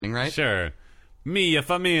right? Sure. Mia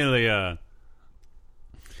Familia.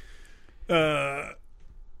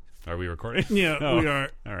 Are we recording? Yeah, Oh, we are.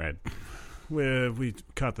 All right. We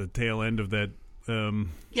caught the tail end of that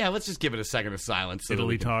Yeah, let's just give it a second of silence so,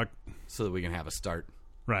 Italy talk. so that we can have a start.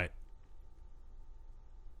 Right.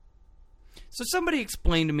 So somebody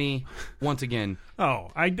explain to me, once again... Oh,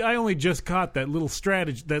 I only just caught that little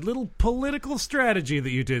strategy, that little political strategy that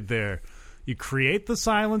you did there. You create the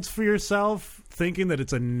silence for yourself, thinking that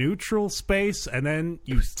it's a neutral space, and then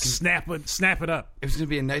you snap it up. It was going to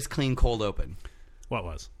be a nice, clean, cold open. What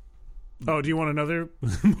was? Oh, do you want another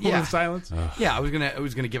moment Yeah. of silence? Yeah, I was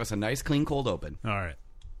gonna give us a nice, clean, cold open. All right.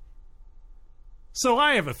 So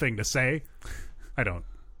I have a thing to say. I don't.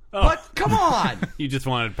 But come on! You just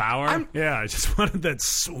wanted power? Yeah, I just wanted that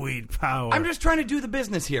sweet power. I'm just trying to do the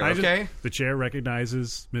business here, I okay? the chair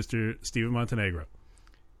recognizes Mr. Steven Montenegro.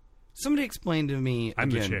 Somebody explain to me I'm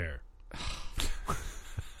again. the chair.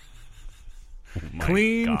 My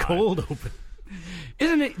Clean, God. cold open.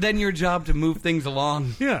 Isn't it then your job to move things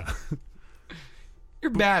along? Yeah.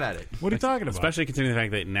 You're bad at it. What are you talking about? Especially considering the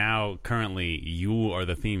fact that now, currently, you are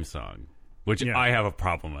the theme song. Which Yeah. I have a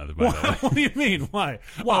problem with, by the way. What do you mean? Why?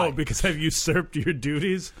 Why? Oh, because I've usurped your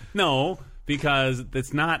duties? No, because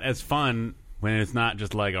it's not as fun when it's not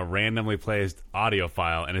just like a randomly placed audio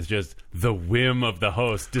file and it's just the whim of the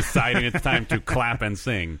host deciding it's time to clap and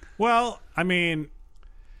sing. Well, I mean,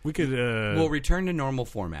 we could... We'll return to normal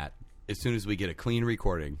format as soon as we get a clean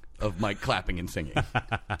recording of Mike clapping and singing. yeah,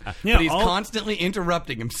 But he's constantly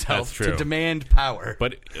interrupting himself That's true. to demand power.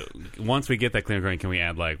 But once we get that clean recording, can we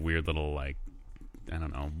add like weird little like, I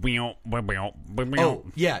don't know. Oh,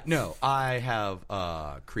 yeah, no. I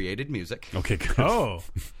have created music. Okay, good. Oh.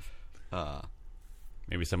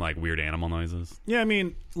 Maybe some like weird animal noises. Yeah, I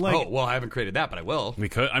mean, like... Oh, well, I haven't created that, but I will. We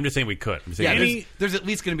could. I'm just saying we could. I'm saying Yeah, there's at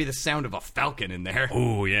least going to be the sound of a falcon in there.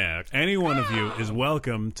 Oh yeah. Any one of you is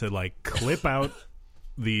welcome to, like, clip out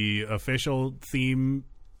the official theme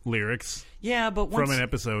lyrics Yeah, but once, from an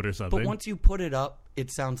episode or something. but once you put it up,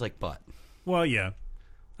 it sounds like butt. Well, yeah.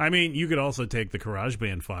 I mean, you could also take the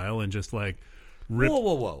GarageBand file and just, like, rip... Whoa,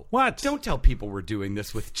 whoa, whoa. What? Don't tell people we're doing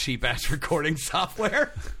this with cheap-ass recording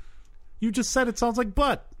software. You just said it sounds like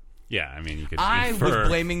butt. Yeah, I mean you could. I infer. was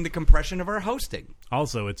blaming the compression of our hosting.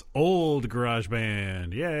 Also, it's old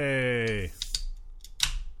GarageBand. Yay.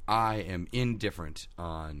 I am indifferent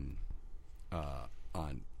on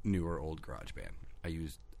new or old GarageBand. I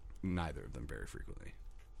use neither of them very frequently.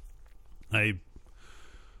 I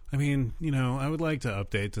mean, you know, I would like to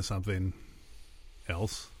update to something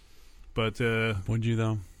else. But Would you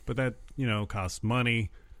though? but that, you know, costs money,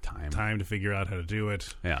 Time. to figure out how to do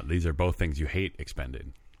it. Yeah, these are both things you hate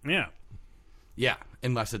expended. Yeah. Yeah,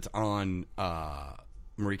 unless it's on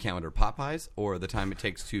Marie Calendar pot pies or the time it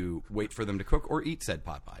takes to wait for them to cook or eat said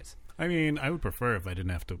pot pies. I mean, I would prefer if I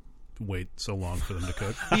didn't have to wait so long for them to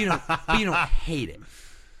cook. But you don't hate it.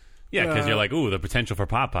 Yeah, because you're like, ooh, the potential for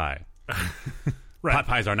pot pie. Right. Pot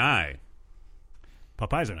pies are nigh.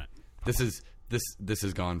 Popeyes are not. This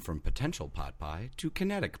has gone from potential pot pie to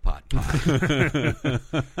kinetic pot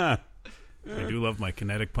pie. I do love my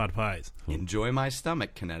kinetic pot pies. Enjoy my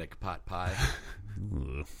stomach, kinetic pot pie.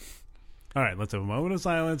 All right, let's have a moment of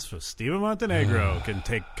silence so Steven Montenegro can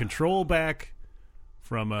take control back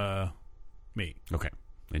from me. Okay,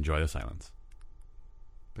 enjoy the silence.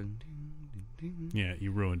 Yeah,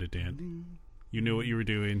 you ruined it, Dan. You knew what you were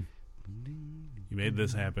doing. You made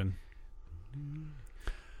this happen.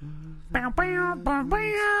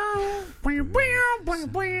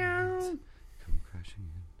 Come crashing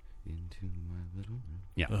into my little room.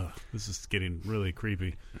 Yeah. Ugh, this is getting really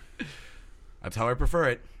creepy. That's how I prefer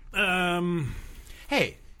it.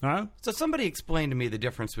 Hey, Huh? so somebody explain to me the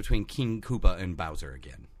difference between King Koopa and Bowser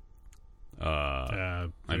again. I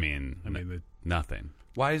mean, nothing.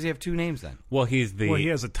 Why does he have two names then? Well, he's the. Well, he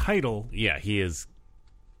has a title. Yeah, he is.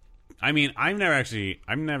 I mean,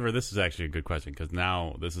 this is actually a good question because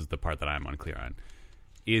now this is the part that I'm unclear on.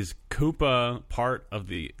 Is Koopa part of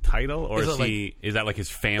the title, or is that like his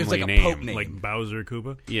family like a name? Pope name. Like Bowser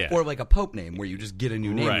Koopa? Yeah, Or like a Pope name where you just get a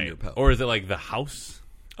new name in your Pope. Or is it like the house?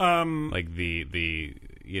 Like the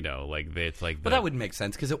you know, like it's like. But that wouldn't make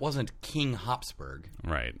sense because it wasn't King Habsburg.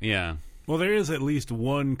 Right. Yeah. well, there is at least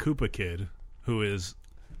one Koopa kid who is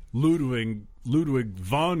Ludwig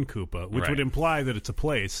von Koopa, which Right. would imply that it's a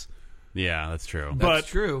place. Yeah, that's true. That's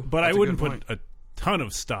true. But That's I a wouldn't good put a ton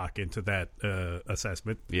of stock into that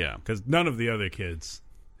assessment. Yeah. Because none of the other kids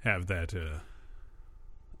have that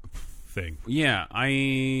thing. Yeah,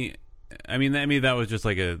 I mean that was just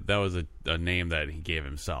like a name that he gave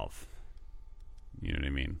himself. You know what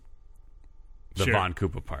I mean? The Sure. Von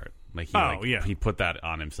Koopa part. Like Oh, he put that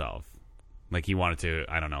on himself. Like he wanted to,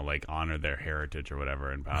 I don't know, like honor their heritage or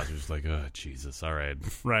whatever. And Bowser's like, oh Jesus, all right,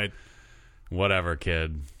 Right. whatever,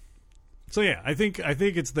 kid. So yeah, I think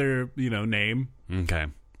it's their name. Okay.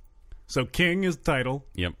 So King is the title.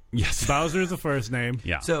 Yep. Yes. Bowser is the first name.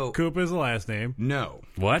 Yeah. So Koopa is the last name. no,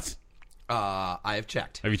 What? I have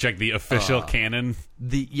checked. Have you checked the official canon?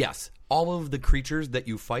 Yes, all of the creatures that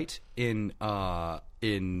you fight in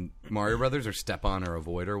Mario Brothers or step on or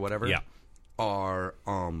avoid or whatever, Yeah. are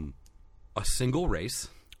a single race.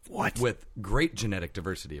 What? With great genetic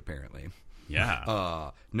diversity, apparently,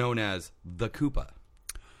 Yeah. known as the Koopa.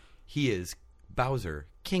 He is Bowser,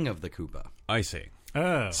 King of the Koopa. I see.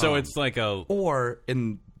 Oh. So it's like a Or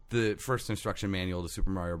in the first instruction manual to Super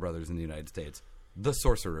Mario Brothers in the United States, the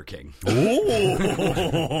Sorcerer King.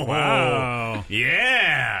 wow.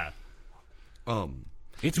 yeah.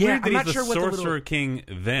 It's Yeah, weird that I'm not he's sure the what the Sorcerer little- King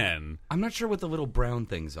then. I'm not sure what the little brown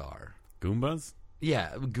things are. Goombas?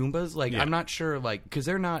 Yeah, Goombas. Like Yeah. I'm not sure, like because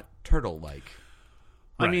they're not turtle-like.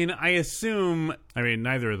 I Right. mean, I assume I mean,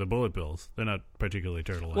 neither are the bullet bills. They're not particularly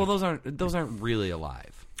turtle-like. Well, those aren't really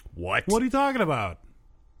alive. what? what are you talking about?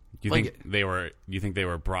 You like- think they were? You think they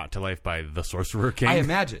were brought to life by the Sorcerer King? I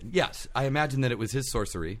imagine. Yes, I imagine that it was his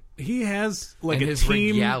sorcery He has like and a his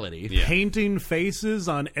team regality. Yeah. painting faces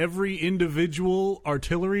on every individual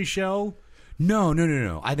artillery shell.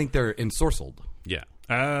 No. I think they're ensorcelled. Yeah,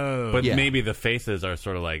 Oh, but Yeah. maybe the faces are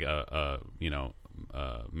sort of like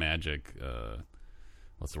magic.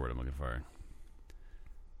 What's the word I'm looking for?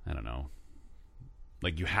 I don't know.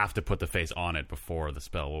 Like you have to put the face on it before the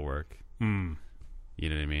spell will work. You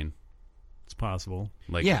know what I mean? it's possible.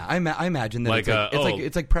 Like Yeah, I imagine that Like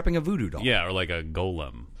it's like prepping a voodoo doll. yeah, or like a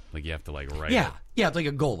golem. Like you have to like write. yeah, it. it's like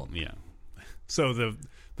a golem. Yeah. So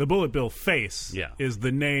the bullet bill face Yeah. is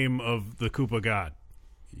the name of the Koopa god.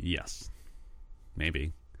 Yes.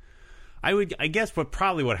 Maybe. I guess what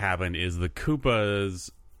happened is the Koopas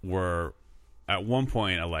were at one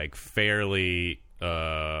point a like fairly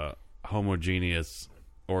homogeneous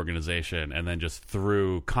organization, and then just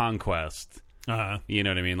through conquest, you know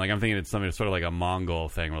what I mean? Like I'm thinking it's something sort of like a Mongol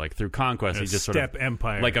thing, where like through conquest he just sort of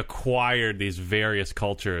empire. like acquired these various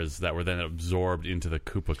cultures that were then absorbed into the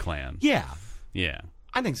Koopa clan. Yeah, Yeah.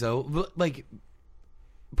 I think so. Like,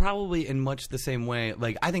 probably in much the same way.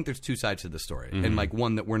 Like, I think there's two sides to the story, and like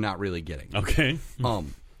one that we're not really getting. Okay.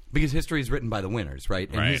 Because history is written by the winners, right?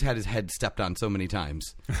 And Right. he's had his head stepped on so many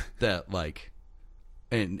times that like,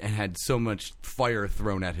 and had so much fire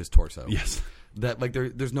thrown at his torso. Yes. That like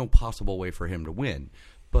there's no possible way for him to win.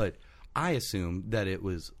 But I assume that it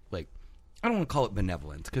was like, I don't want to call it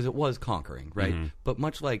benevolence because it was conquering, right? But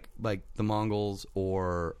much like the Mongols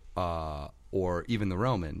or even the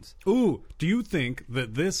Romans. Ooh, do you think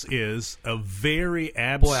that this is a very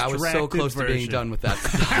abstracted Boy, I was so close to being done with that.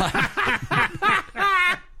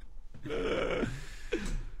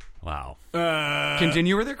 Wow.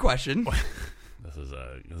 Continue with your question. This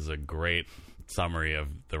is a great summary of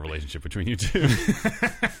the relationship between you two.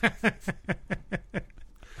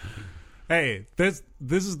 Hey, this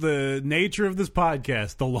is the nature of this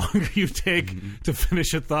podcast. The longer you take to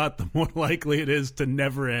finish a thought, the more likely it is to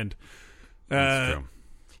never end. That's true.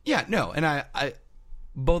 Yeah, no, and I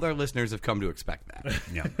both our listeners have come to expect that.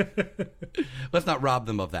 Yeah. Let's not rob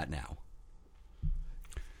them of that now.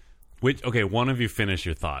 Okay, one of you finish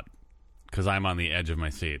your thought, because I'm on the edge of my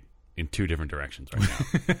seat in two different directions right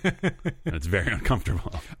now. And it's very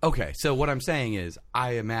uncomfortable. Okay, so what I'm saying is,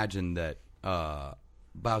 I imagine that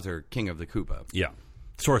Bowser, King of the Koopa, Yeah.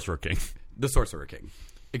 Sorcerer King. the Sorcerer King,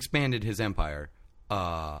 expanded his empire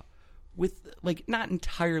with, like, not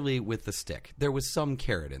entirely with the stick. There was some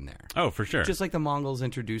carrot in there. Oh, for sure. Just like the Mongols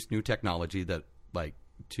introduced new technology that, like,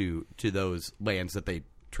 to those lands that they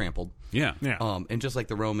trampled. yeah. Yeah. And just like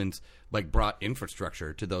the Romans, like, brought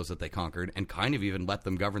infrastructure to those that they conquered, and kind of even let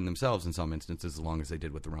them govern themselves in some instances, as long as they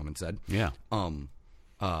did what the Romans said. Yeah. I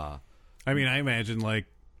mean, I imagine, like,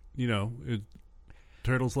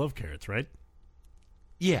 turtles love carrots, right?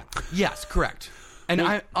 Yeah. Yes. Correct. And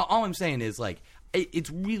all I'm saying is, like, it's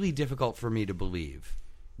really difficult for me to believe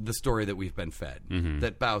the story that we've been fed,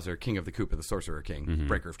 that Bowser, King of the Koopa, the Sorcerer King,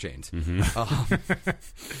 Breaker of Chains,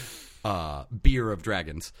 Beer of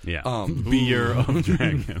Dragons. Yeah. Beer of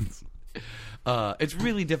Dragons. It's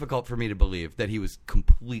really difficult for me to believe that he was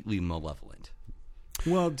completely malevolent.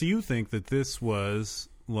 Well, do you think that this was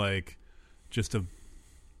like just a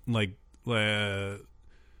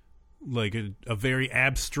very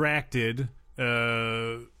abstracted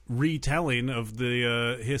retelling of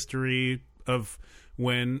the history of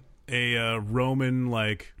when a Roman,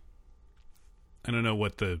 like, I don't know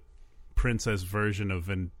what the princess version of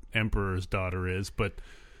an emperor's daughter is, but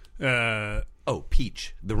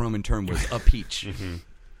Peach. The Roman term was a peach.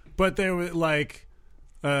 But there was like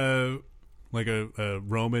a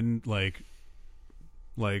Roman a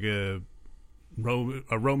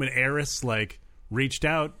Roman heiress reached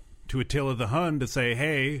out to Attila the Hun to say,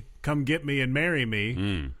 "Hey, come get me and marry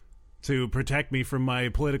me to protect me from my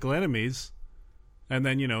political enemies." And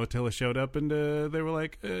then Attila showed up, and they were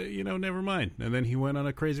like, never mind. And then he went on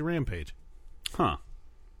a crazy rampage. Huh.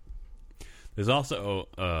 There's also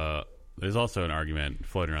an argument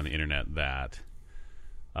floating around the internet that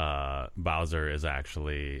Bowser is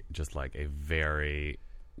actually just a very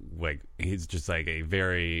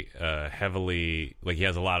heavily he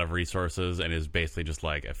has a lot of resources and is basically just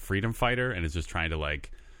a freedom fighter and is just trying to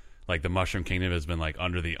the Mushroom Kingdom has been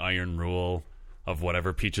under the iron rule of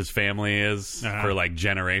whatever Peach's family is for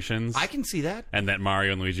generations. I can see that. And that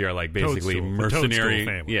Mario and Luigi are basically mercenary.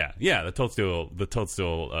 The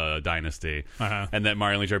Toadstool dynasty. And that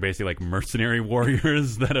Mario and Luigi are basically mercenary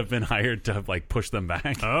warriors that have been hired to push them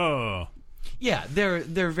back. Oh. Yeah,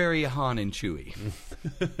 they're very Han and Chewie.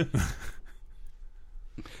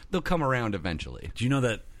 They'll come around eventually. Do you know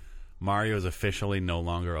that Mario is officially no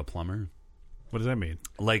longer a plumber? What does that mean?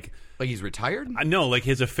 Like he's retired? No,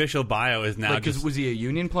 his official bio is now was he a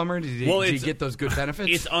union plumber? Did he get those good benefits?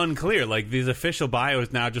 It's unclear. His official bio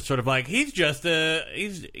is now just sort of he's just a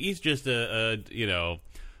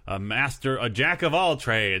master, a jack of all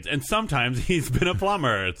trades, and sometimes he's been a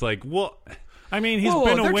plumber. It's what? I mean, he's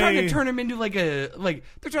been away. They're trying to turn him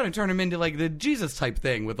into the Jesus type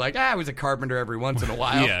thing with I was a carpenter every once in a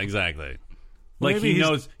while. Yeah, exactly. Well,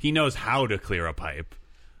 he knows how to clear a pipe.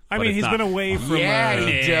 I mean, he's been away from... Yeah,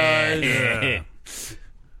 he does.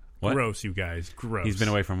 What? Gross, you guys. Gross. He's been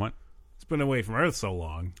away from what? He's been away from Earth so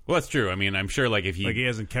long. Well, that's true. I mean, I'm sure if he... he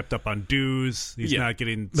hasn't kept up on dues. He's not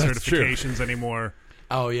getting that's certifications anymore.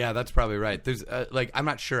 Oh, yeah, that's probably right. There's I'm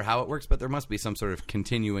not sure how it works, but there must be some sort of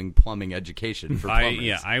continuing plumbing education for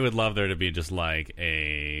plumbers. I would love there to be just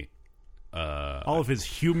a... all of his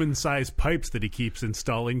human-sized pipes that he keeps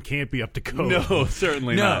installing can't be up to code. No,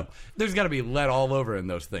 certainly not. There's got to be lead all over in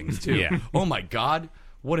those things too. Yeah. Oh my God!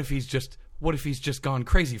 What if he's just gone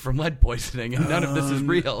crazy from lead poisoning and none of this is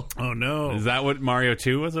real? Oh no! Is that what Mario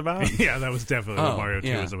 2 was about? Yeah, that was definitely what Mario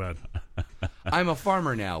 2 was about. I'm a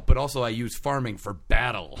farmer now, but also I use farming for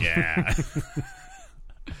battle. Yeah.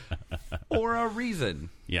 Or a reason.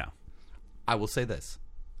 Yeah. I will say this: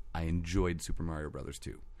 I enjoyed Super Mario Brothers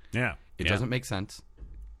 2. Yeah. It doesn't make sense.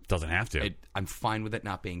 Doesn't have to. I'm fine with it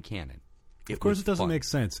not being canon. Of course it doesn't make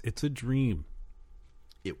sense. It's a dream.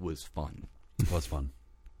 It was fun. It was fun.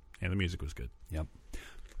 And the music was good. Yep.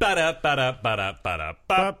 It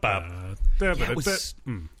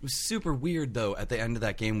was super weird though at the end of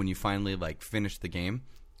that game when you finally finish the game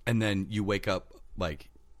and then you wake up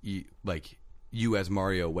you as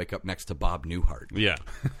Mario wake up next to Bob Newhart. Yeah.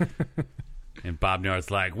 And Bob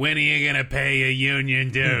Newhart's like, when are you going to pay your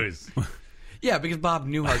union dues? Yeah, because Bob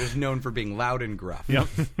Newhart is known for being loud and gruff. Yep.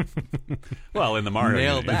 Well, in the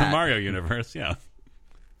Mario universe, yeah.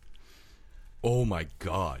 Oh my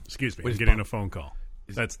God! Excuse me, I'm getting a phone call.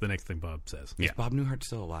 That's the next thing Bob says. Is Bob Newhart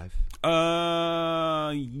still alive?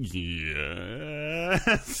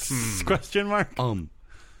 Yes. Question mark.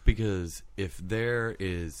 Because if there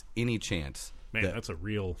is any chance, that's a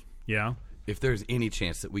real If there's any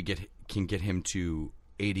chance that we can get him to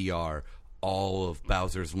ADR all of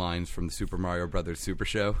Bowser's lines from the Super Mario Brothers Super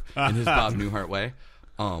Show in his Bob Newhart way,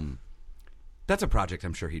 that's a project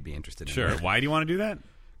I'm sure he'd be interested in. Sure. Right? Why do you want to do that?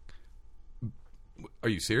 Are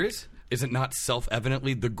you serious? Is it not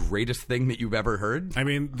self-evidently the greatest thing that you've ever heard? I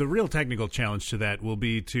mean, the real technical challenge to that will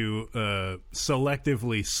be to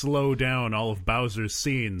selectively slow down all of Bowser's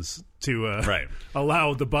scenes to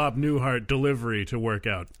allow the Bob Newhart delivery to work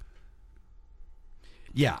out.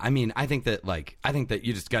 Yeah, I mean, I think that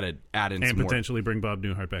you just got to add in and some more, potentially bring Bob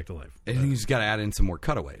Newhart back to life. I think you just got to add in some more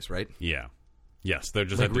cutaways, right? Yeah. Yes, they're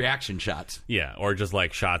just reaction shots. Yeah, or just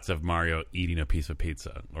shots of Mario eating a piece of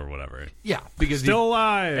pizza or whatever. Yeah, because still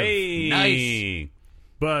alive. Hey, nice,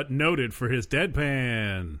 but noted for his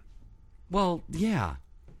deadpan. Well, yeah.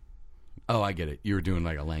 Oh, I get it. You were doing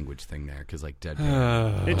a language thing there because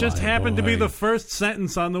deadpan. It just happened to be the first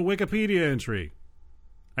sentence on the Wikipedia entry.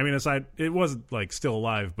 I mean, aside, it wasn't still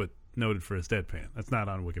alive, but noted for his deadpan. That's not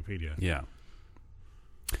on Wikipedia. Yeah.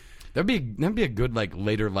 That'd be a good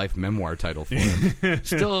later life memoir title for him.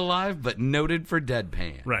 Still alive, but noted for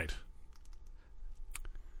deadpan. Right.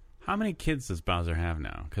 How many kids does Bowser have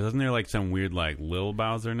now? Because isn't there some weird Lil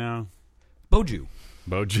Bowser now? Boju.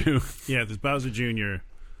 Boju. Yeah, there's Bowser Jr.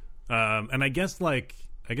 And I guess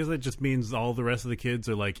I guess that just means all the rest of the kids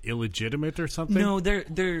are like illegitimate or something. No,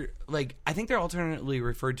 they're like, I think they're alternately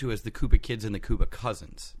referred to as the Koopa kids and the Koopa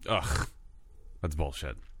cousins. Ugh, that's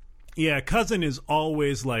bullshit. Yeah, cousin is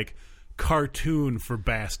always like cartoon for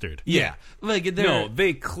bastard. Yeah, like No,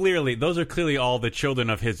 those are clearly all the children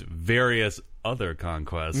of his various other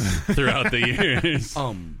conquests throughout the years.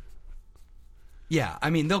 Yeah, I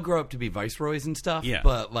mean, they'll grow up to be viceroys and stuff, Yeah.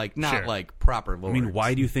 but like not Sure. like proper lords. I mean,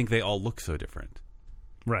 why do you think they all look so different?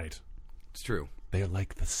 Right. It's true. They're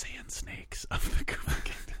like the sand snakes of the Koopa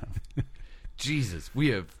Kingdom. Jesus, we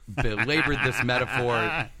have belabored this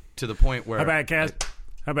metaphor to the point where How bad cast?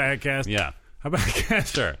 How bad cast? Yeah. How bad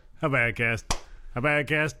cast? Sure. How bad cast? How bad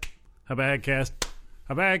cast? How bad cast?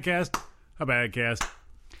 How bad cast? How bad cast?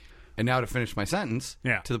 And now to finish my sentence,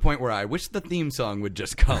 Yeah. to the point where I wish the theme song would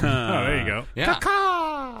just come. Oh, there you go. Yeah.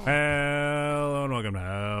 Hello and welcome to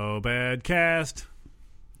How Bad Cast.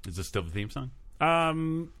 Is this still the theme song?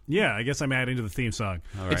 Yeah, I guess I'm adding to the theme song.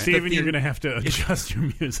 All right. Steven, The theme- you're going to have to adjust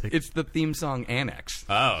your music. It's the theme song annex.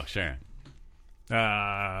 Oh, sure.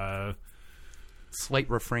 Slight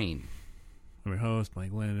refrain. I'm your host,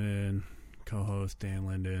 Mike Linden. Co-host, Dan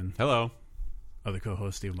Linden. Hello. Other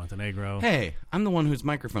co-host, Steve Montenegro. Hey, I'm the one whose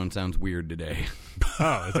microphone sounds weird today.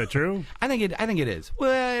 Oh, is that true? I think it is.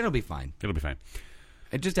 Well, it'll be fine. It'll be fine.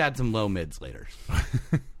 It just add some low mids later.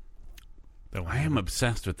 I am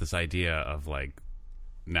obsessed with this idea of like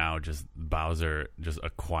now just Bowser just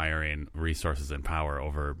acquiring resources and power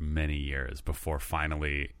over many years before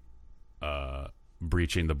finally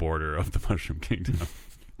breaching the border of the Mushroom Kingdom.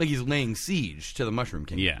 Like he's laying siege to the Mushroom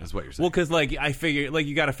Kingdom. Yeah, is what you're saying. Well, because like I figure, like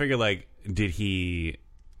you got to figure, like did he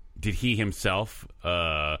himself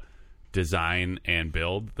design and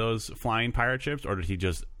build those flying pirate ships, or did he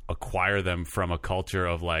just acquire them from a culture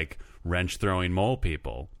of like wrench throwing mole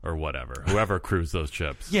people or whatever, whoever crews those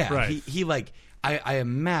ships? Yeah, Right. he like I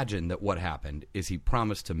imagine that what happened is he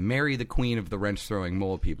promised to marry the queen of the wrench throwing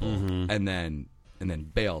mole people, and then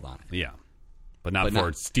bailed on it. Yeah, but not But for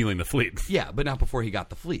not- stealing the fleet. Yeah, but not before he got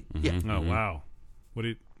the fleet. Yeah, Oh, wow.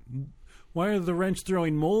 Why are the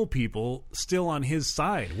wrench-throwing mole people still on his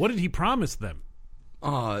side? What did he promise them?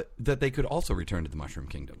 that they could also return to the Mushroom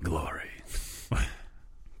Kingdom. Glory.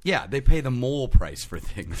 Yeah, they pay the mole price for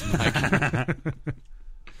things. Mike.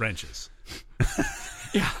 Wrenches.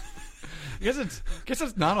 Yeah, I guess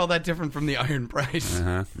it's not all that different from the iron price.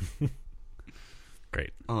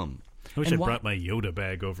 Great. I wish And I why- brought my Yoda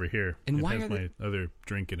bag over here. And it why has are my other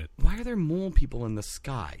drink in it. Why are there mole people in the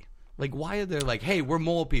sky? Like, why are there like, hey, we're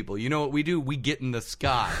mole people. You know what we do? We get in the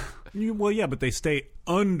sky. Well, yeah, but they stay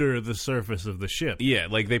under the surface of the ship. Yeah,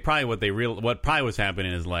 like they probably what probably was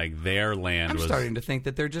happening is like their land I'm was. starting to think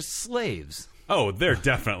that they're just slaves. Oh, they're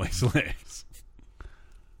definitely slaves.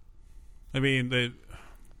 I mean,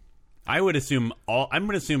 I would assume I'm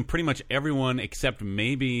going to assume pretty much everyone except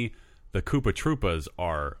maybe the Koopa Troopas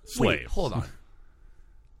are slaves. Wait, hold on.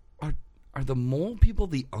 Are the mole people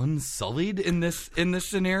the unsullied in this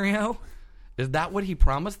scenario? Is that what he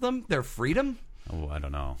promised them? Their freedom? Oh, I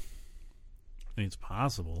don't know. it's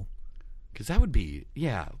possible. Because that would be,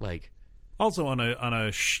 yeah, like Also, in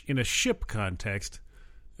a ship context,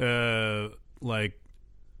 like,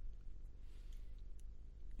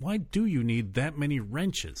 why do you need that many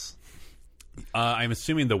wrenches? I'm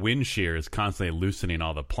assuming the wind shear is constantly loosening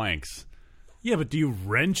all the planks. Yeah, but do you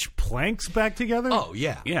wrench planks back together? oh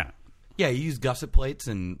yeah, Yeah. yeah. You use gusset plates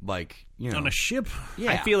and like On a ship?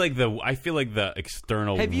 yeah. I feel like the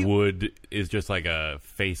external Have you- wood is just like a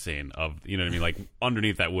facing of, you know what I mean? Like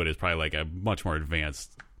underneath that wood is probably like a much more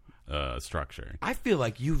advanced structure. I feel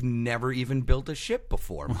like you've never even built a ship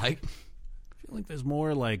before, Mike. I feel like there's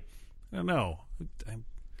more like, I don't know.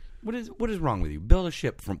 What is wrong with you? Build a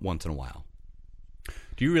ship from once in a while.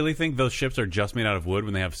 Do you really think those ships are just made out of wood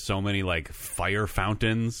when they have so many like fire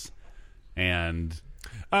fountains and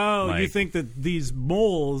Oh, you Like- think that these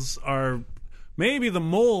moles are... Maybe the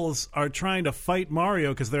moles are trying to fight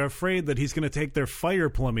Mario because they're afraid that he's going to take their fire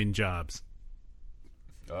plumbing jobs.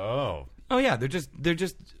 oh Oh yeah, they're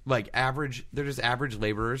just like average. They're just average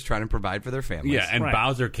laborers trying to provide for their families. yeah, and Right.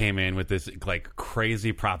 Bowser came in with this like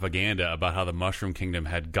crazy propaganda about how the Mushroom Kingdom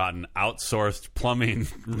had gotten outsourced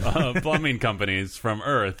plumbing companies from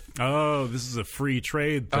Earth. Oh, this is a free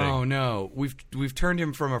trade thing. Oh no, we've turned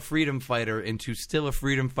him from a freedom fighter into still a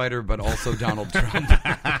freedom fighter, but also Donald Trump.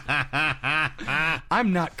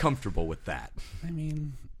 I'm not comfortable with that. I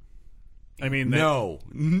mean, No,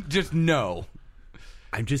 just no.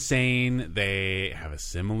 I'm just saying they have a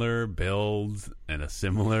similar build and a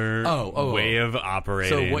similar way of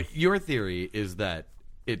operating. So what your theory is that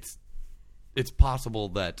it's possible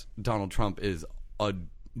that Donald Trump is a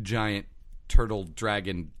giant turtle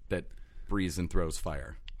dragon that breathes and throws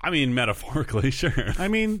fire. I mean, metaphorically, sure. I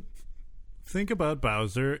mean, think about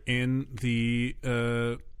Bowser in the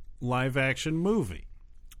live-action movie.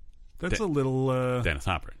 That's a little... Dennis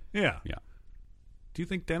Hopper. Yeah. Yeah. Do you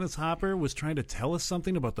think Dennis Hopper was trying to tell us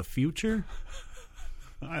something about the future?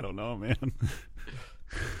 I don't know, man.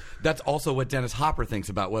 That's also what Dennis Hopper thinks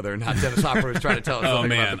about whether or not Dennis Hopper is trying to tell us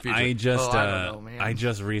something about the future. I don't know, man. I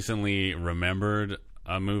just recently remembered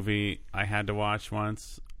a movie I had to watch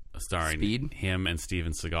once starring Speed? him and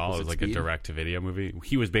Steven Seagal. Was It was it like Speed? a direct-to-video movie.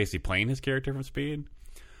 He was basically playing his character from Speed.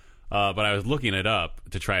 But I was looking it up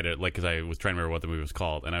to try to, because I was trying to remember what the movie was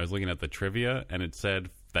called, and I was looking at the trivia, and it said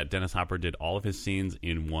that Dennis Hopper did all of his scenes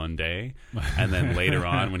in one day, and then later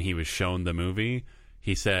on, when he was shown the movie,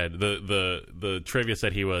 he said the trivia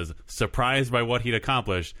said he was surprised by what he'd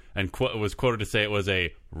accomplished, and was quoted to say it was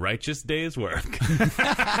a righteous day's work.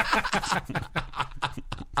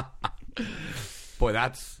 Boy,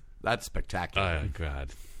 that's spectacular. Oh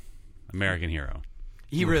God, American hero.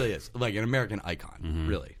 He really is like an American icon,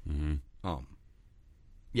 really.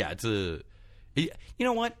 Yeah, it's a. You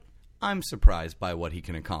know what? I'm surprised by what he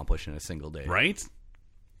can accomplish in a single day. Right?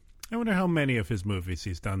 I wonder how many of his movies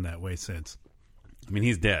he's done that way since. I mean,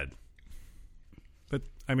 he's dead. But,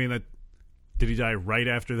 I mean, did he die right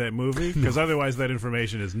after that movie? Because otherwise that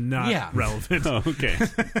information is not relevant. Oh, okay.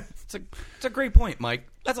 It's a great point, Mike.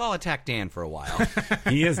 Let's all attack Dan for a while.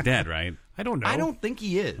 He is dead, right? I don't know. I don't think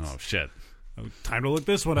he is. Oh, shit. Oh, time to look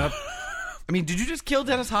this one up. I mean, did you just kill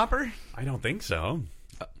Dennis Hopper? I don't think so.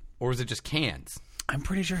 Or was it just cans? I'm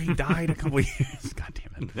pretty sure he died a couple years. God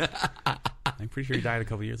damn it! I'm pretty sure he died a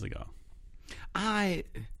couple years ago. I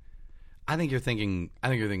think you're thinking. I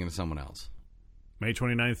think you're thinking of someone else. May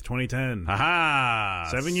 29th, 2010. Aha!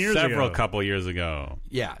 7 years ago. Several couple years ago.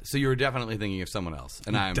 Yeah, so you were definitely thinking of someone else.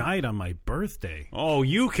 And He died on my birthday. Oh,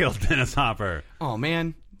 you killed Dennis Hopper. Oh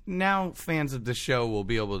man, now fans of the show will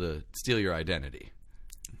be able to steal your identity.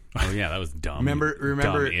 Oh yeah, that was dumb. Remember,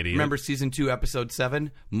 dumb idiot. remember season 2, episode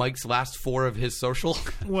 7, Mike's last 4 of his social.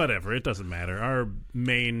 Whatever, it doesn't matter. Our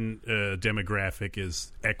main demographic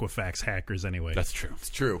is Equifax hackers anyway. That's true. It's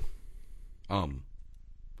true.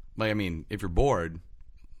 Like I mean, if you're bored,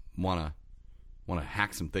 wanna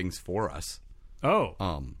hack some things for us. Oh,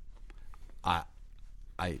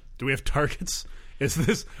 do we have targets? Is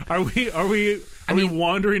this are we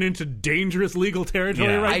wandering into dangerous legal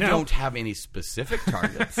territory right now? I don't have any specific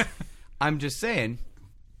targets. I'm just saying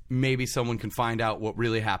maybe someone can find out what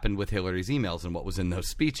really happened with Hillary's emails and what was in those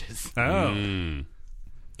speeches. Oh.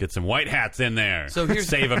 Get some white hats in there. So here's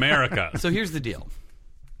Save America. So here's the deal.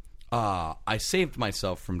 I saved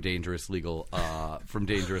myself from dangerous legal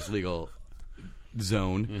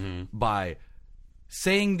zone by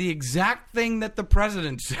saying the exact thing that the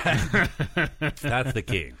president said. That's the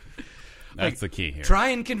key. That's the key here.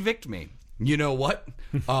 Try and convict me. You know what?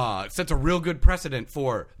 Sets a real good precedent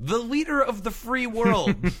for the leader of the free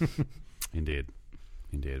world. Indeed.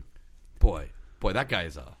 Boy, that guy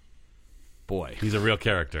is a boy. He's a real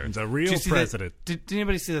character. He's a real Did you see president. Did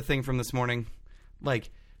anybody see the thing from this morning?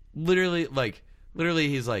 Literally,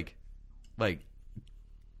 he's like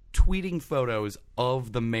tweeting photos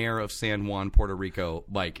of the mayor of San Juan, Puerto Rico,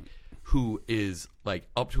 who is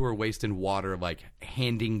up to her waist in water,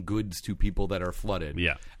 handing goods to people that are flooded.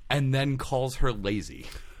 Yeah. And then calls her lazy.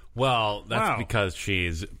 Well, that's Wow. because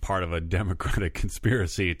she's part of a Democratic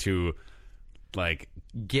conspiracy to,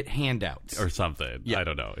 Get handouts. or something. Yeah. I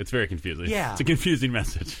don't know. It's very confusing. Yeah. It's a confusing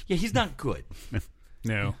message. Yeah, he's not good.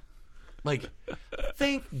 No.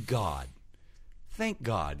 Thank God. Thank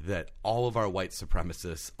God that all of our white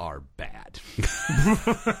supremacists are bad.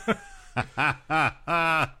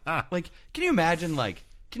 Can you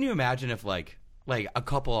imagine if a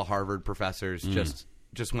couple of Harvard professors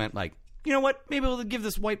just went you know what? Maybe we'll give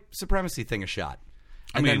this white supremacy thing a shot.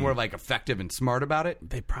 And then we're effective and smart about it.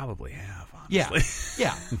 They probably have, honestly.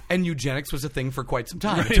 Yeah. And eugenics was a thing for quite some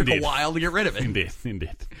time. It took Indeed. a while to get rid of it. Indeed.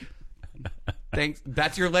 Thanks.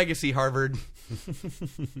 That's your legacy, Harvard.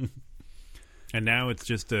 And now it's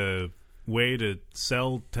just a way to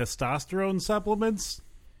sell testosterone supplements?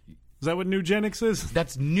 Is that what Nugenics is?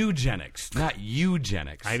 That's nugenics, not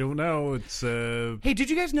eugenics. I don't know. It's Hey, did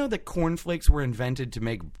you guys know that cornflakes were invented to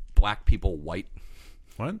make black people white?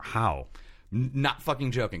 what? How? Not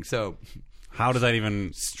fucking joking. So How does that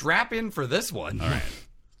even... strap in for this one.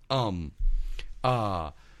 All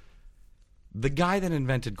right. The guy that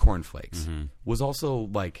invented cornflakes was also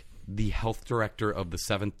the health director of the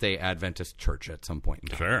Seventh-day Adventist Church at some point in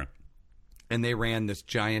time. Sure. And they ran this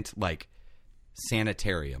giant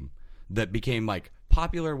sanitarium that became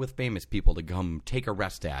popular with famous people to come take a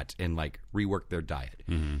rest at and like rework their diet.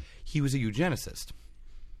 He was a eugenicist.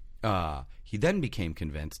 He then became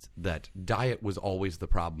convinced that diet was always the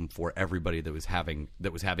problem for everybody that was having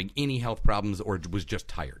any health problems or was just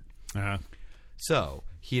tired. So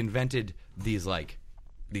he invented these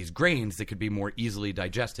grains that could be more easily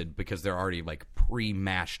digested because they're already like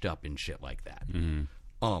pre-mashed up and shit like that.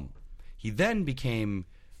 He then became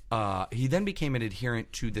an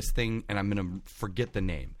adherent to this thing, and I'm gonna forget the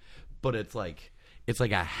name, but it's like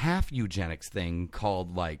a half eugenics thing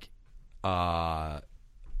called like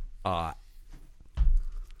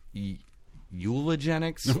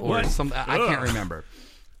eugenics or something. I can't remember.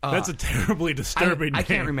 That's a terribly disturbing I name.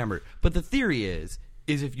 can't remember. But the theory is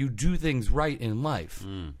if you do things right in life,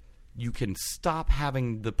 you can stop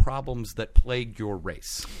having the problems that plague your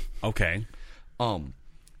race. Okay.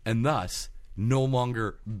 And thus no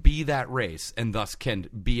longer be that race, and thus can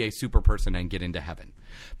be a super person and get into heaven.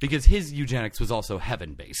 Because his eugenics was also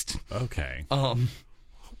heaven-based. Okay.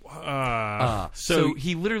 So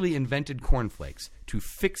he literally invented cornflakes to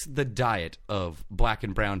fix the diet of black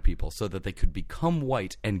and brown people so that they could become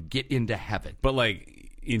white and get into heaven. But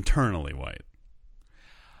like internally white.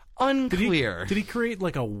 Unclear. Did he create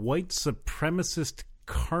like a white supremacist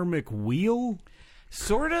karmic wheel?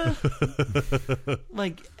 Sort of.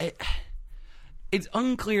 Like, it's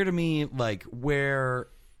unclear to me, like, where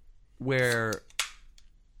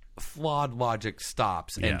flawed logic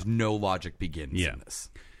stops and no logic begins in this.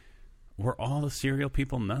 Were all the cereal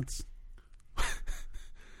people nuts?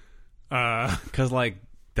 Because like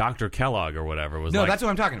Dr. Kellogg or whatever was No, like, that's what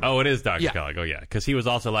I'm talking about. Oh, it is Dr. Yeah. Kellogg. Oh, yeah. Because he was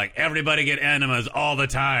also like, everybody get enemas all the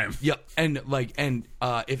time. Yep. And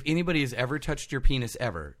if anybody has ever touched your penis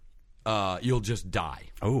ever, you'll just die.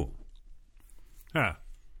 Oh. Huh.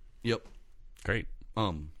 Yep. Great.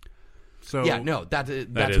 So Yeah, no, that's is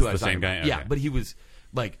who I the was same talking about. guy? Yeah, Okay. but he was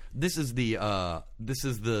like, this is the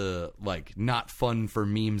like not fun for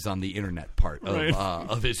memes on the internet part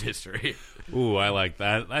of his history. Ooh, I like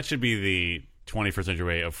that. That should be the 21st century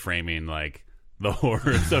way of framing like the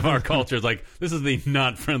horrors of our culture. It's like, this is the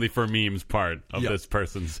not friendly for memes part of this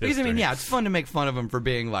person's history. Because I mean, yeah, it's fun to make fun of him for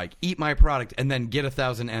being like, eat my product and then get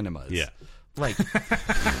 1,000 enemas. Yeah. Like,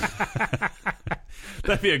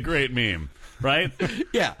 That'd be a great meme, right?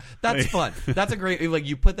 yeah, that's fun. That's a great, like,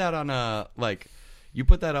 you put that on you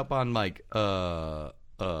put that up on like a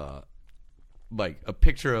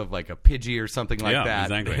picture of like a Pidgey or something like that,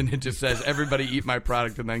 exactly. and it just says everybody eat my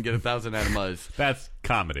product and then get 1,000 enemas. That's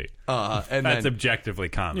comedy. And That's then, objectively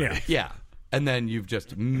comedy. yeah, and then you've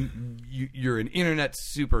just you're an internet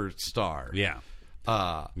superstar. Yeah.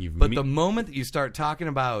 But the moment that you start talking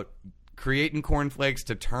about creating cornflakes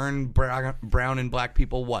to turn brown and black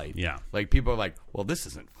people white, like people are like, well, this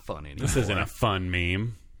isn't fun anymore. This isn't a fun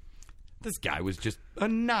meme. This guy was just a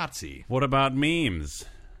Nazi. What about memes?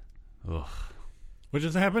 Ugh. what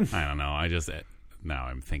just happened? I don't know. Now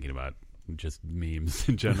I'm thinking about just memes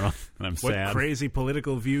in general, and I'm What sad. crazy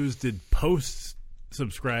political views did Post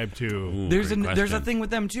subscribe to? Ooh, There's great a question. thing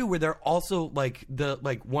with them too where they're also like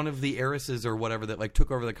one of the heiresses or whatever that like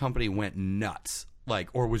took over the company went nuts, like,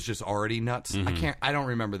 or was just already nuts. I don't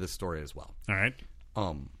remember this story as well. All right.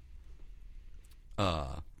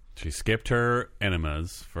 She skipped her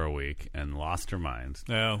enemas for a week and lost her mind.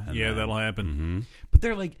 Oh, yeah, that'll happen. But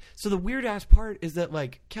they're like, so the weird ass part is that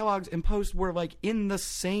like Kellogg's and Post were like in the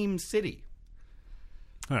same city.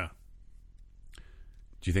 Huh.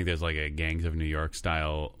 Do you think there's like a Gangs of New York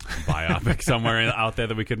style biopic somewhere out there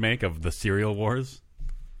that we could make of the cereal wars?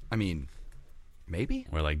 I mean, maybe.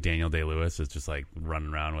 Where like Daniel Day-Lewis is just like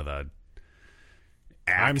running around with a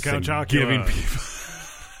I'm axe Count and Chocula. giving people.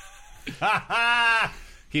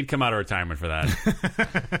 He'd come out of retirement for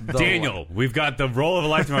that. Daniel, we've got the role of a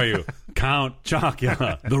lifetime for you. Count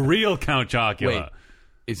Chocula. The real Count Chocula. Wait,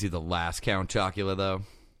 is he the last Count Chocula though?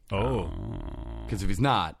 Oh. Because if he's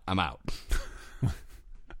not, I'm out.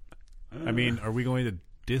 I mean, are we going to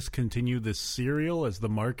discontinue this cereal as the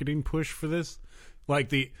marketing push for this? Like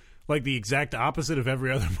the exact opposite of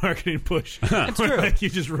every other marketing push. It's Where, true. like, you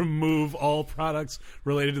just remove all products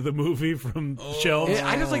related to the movie from shelves.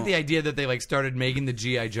 I just like the idea that they like started making the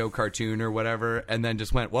G.I. Joe cartoon or whatever, and then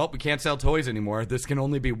just went, well, we can't sell toys anymore. This can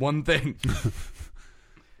only be one thing.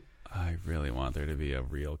 I really want there to be a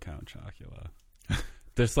real Count Chocula.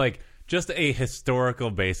 There's like just a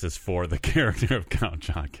historical basis for the character of Count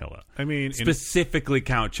Chocula. I mean, Specifically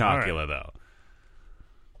Count Chocula, All right. though.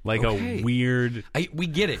 Like Okay. a weird... We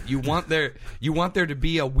get it. You want there to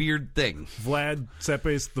be a weird thing. Vlad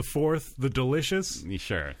Tzepes the Fourth, the Delicious.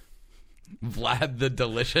 Sure. Vlad the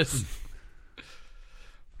Delicious.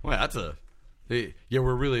 Well,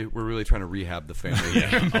 we're really trying to rehab the family.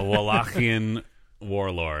 Yeah, a Wallachian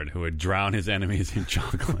warlord who would drown his enemies in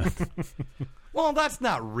chocolate. Well, that's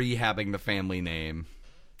not rehabbing the family name.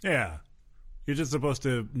 Yeah. You're just supposed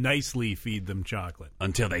to nicely feed them chocolate.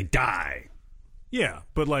 Until they die. Yeah,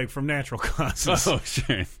 but like from natural causes. Oh,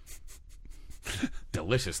 sure.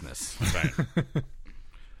 Deliciousness. Right.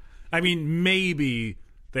 I mean, maybe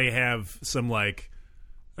they have some like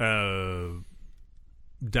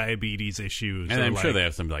diabetes issues, And or I'm sure like they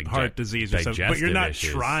have some like heart disease or something. But you're not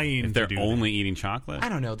issues. trying if they're to do only eating chocolate. I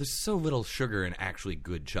don't know. There's so little sugar in actually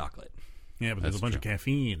good chocolate. Yeah, but there's a That's bunch of true.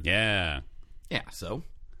 caffeine. Yeah. Yeah, so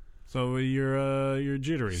So you're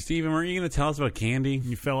jittery. Steven, were you going to tell us about candy?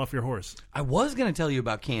 You fell off your horse. I was going to tell you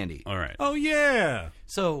about candy. All right. Oh yeah.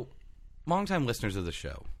 So, longtime listeners of the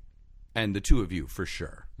show, and the two of you for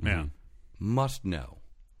sure, Yeah. must know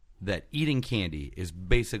that eating candy is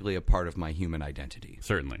basically a part of my human identity.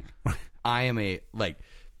 Certainly. I am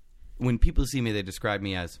when people see me, they describe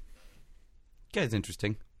me as, guy's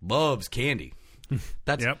interesting, loves candy.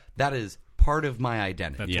 That is part of my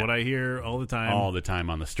identity. That's Yeah. what I hear all the time. All the time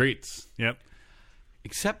on the streets. Yep.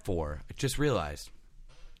 Except for, I just realized,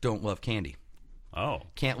 don't love candy. Oh.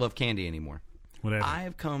 Can't love candy anymore. Whatever. I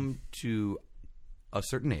have come to a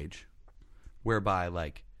certain age whereby,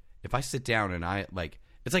 like, if I sit down and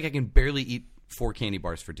it's like I can barely eat 4 candy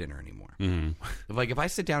bars for dinner anymore. Mm-hmm. If I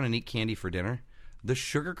sit down and eat candy for dinner, the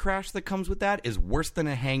sugar crash that comes with that is worse than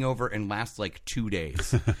a hangover and lasts like 2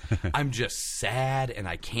 days. I'm just sad and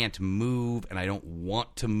I can't move and I don't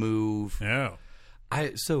want to move. Oh.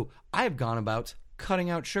 So I have gone about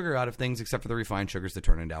cutting out sugar out of things except for the refined sugars that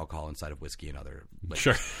turn into alcohol inside of whiskey and other liquids.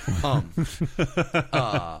 Sure.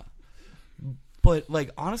 But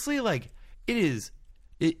like honestly, like it is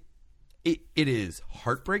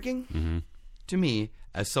heartbreaking to me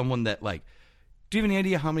as someone that like. Do you have any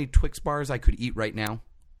idea how many Twix bars I could eat right now?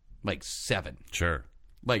 Like 7. Sure.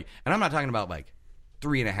 Like, and I'm not talking about like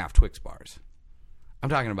 3.5 Twix bars. I'm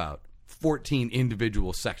talking about 14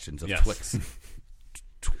 individual sections of Yes. Twix.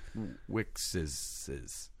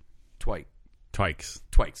 Twixes.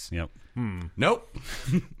 Twikes. Yep. Nope.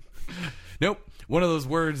 Nope. One of those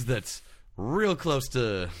words that's real close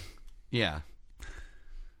to,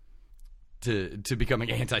 to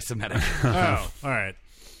becoming anti-Semitic. Oh. All right.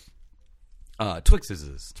 Twixes.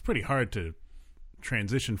 It's pretty hard to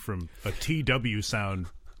transition from a TW sound.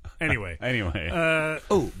 Anyway.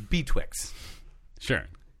 B-Twix. Sure.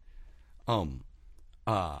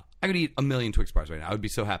 I could eat a million Twix bars right now. I would be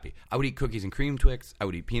so happy. I would eat cookies and cream Twix. I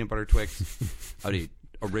would eat peanut butter Twix. I would eat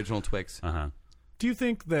original Twix. Uh-huh. Do you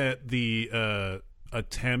think that the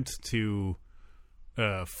attempt to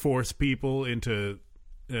force people into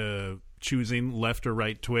choosing left or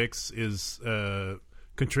right Twix is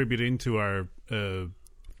contributing to our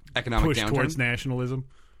Economic push downturn towards nationalism?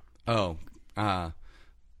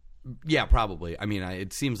 Yeah, probably. I mean,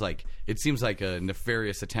 it seems like a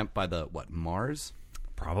nefarious attempt by Mars.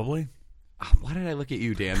 Probably. Why did I look at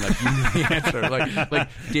you, Dan? Like you knew the answer. Like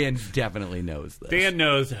Dan definitely knows this. Dan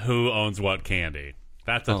knows who owns what candy.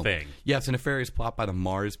 That's a thing. Yeah, it's a nefarious plot by the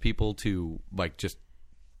Mars people to just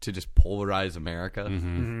polarize America.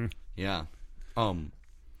 Mm-hmm. Yeah. Do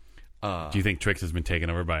you think Twix has been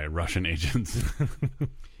taken over by Russian agents?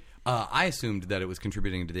 I assumed that it was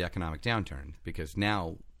contributing to the economic downturn because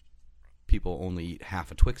now people only eat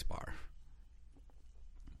half a Twix bar.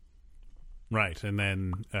 Right, and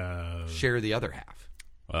then Share the other half.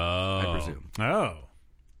 Oh. I presume. Oh.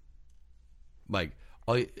 Like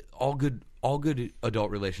all good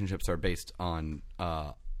adult relationships are based on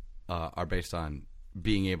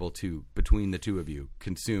being able to, between the two of you,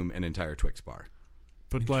 consume an entire Twix bar.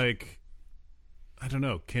 But like, I don't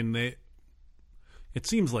know. Can they? It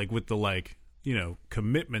seems like with the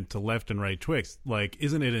commitment to left and right Twix, like,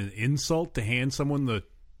 isn't it an insult to hand someone the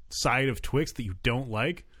side of Twix that you don't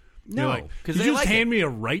like? No, You're like, because you they just like hand it. me a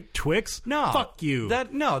right Twix. No, fuck you.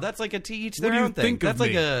 That's like a to each What their do you own thing. think of That's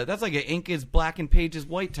me? that's like a ink is black and page is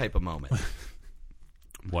white type of moment.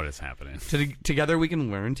 What is happening? Together we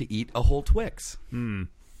can learn to eat a whole Twix.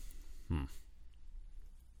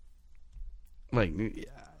 Like,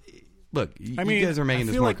 look, you guys are making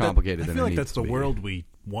this more complicated than it I feel like needs that's to the be. world we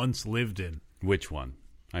once lived in. Which one?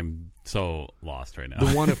 I'm so lost right now.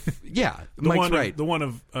 The one of Mike's right. The one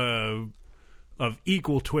of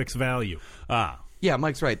equal Twix value. Yeah,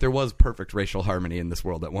 Mike's right. There was perfect racial harmony in this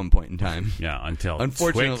world at one point in time. Yeah, until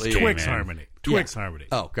Unfortunately- Twix came in. harmony. Twix Yeah. harmony.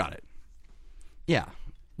 Oh, got it. Yeah,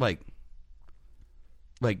 like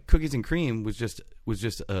cookies and cream was just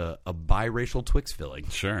a biracial Twix filling.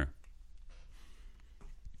 Sure.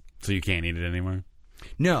 So you can't eat it anymore?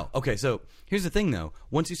 No. Okay, so here's the thing, though.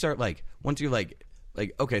 Once you're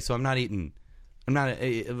okay, so I'm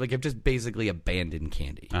I've just basically abandoned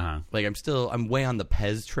candy. Like I'm way on the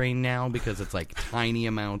Pez train now because it's like tiny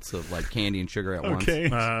amounts of like candy and sugar at once.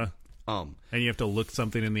 And you have to look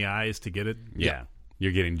something in the eyes to get it. Yeah.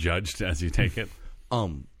 You're getting judged as you take it.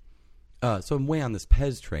 So I'm way on this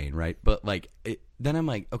Pez train, right? But then I'm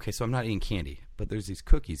like, okay, so I'm not eating candy, but there's these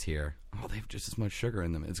cookies here. Oh, they have just as much sugar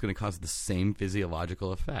in them. It's going to cause the same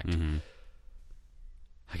physiological effect.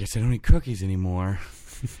 I guess I don't eat cookies anymore.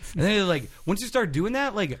 And then like, once you start doing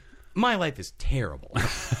that, like, my life is terrible.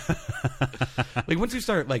 Like, once you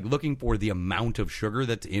start like looking for the amount of sugar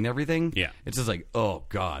that's in everything, it's just like, oh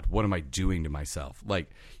God, what am I doing to myself? Like,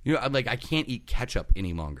 I can't eat ketchup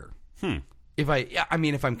any longer.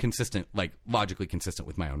 If I'm consistent, like logically consistent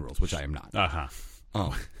with my own rules, which I am not.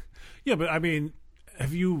 Yeah, but I mean,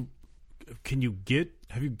 have you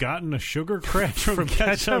gotten a sugar crash from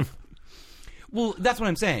ketchup? Well, that's what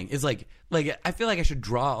I'm saying. Is like I feel like I should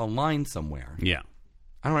draw a line somewhere. Yeah.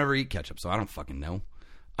 I don't ever eat ketchup, so I don't fucking know.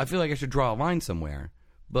 I feel like I should draw a line somewhere,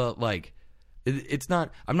 but like, it's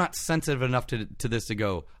not. I'm not sensitive enough to this to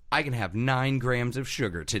go. I can have 9 grams of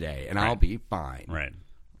sugar today, and I'll be fine. Right.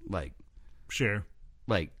 Like, sure.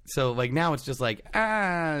 Like, so like now it's just like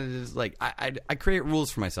just like I create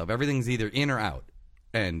rules for myself. Everything's either in or out,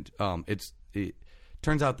 and it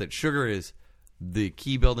turns out that sugar is the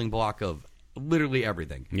key building block of literally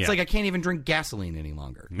everything. It's like I can't even drink gasoline any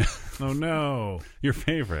longer. Oh no, your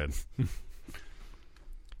favorite.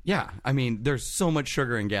 Yeah, I mean, there's so much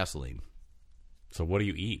sugar in gasoline. So what do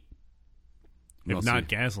you eat? If not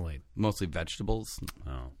gasoline, mostly vegetables.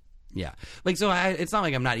 Oh. Yeah. Like, so it's not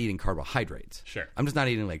like I'm not eating carbohydrates. Sure. I'm just not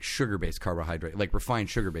eating, like, sugar-based carbohydrates, like refined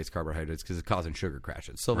sugar-based carbohydrates because it's causing sugar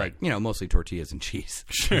crashes. So, like, mostly tortillas and cheese.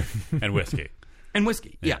 Sure. And whiskey. And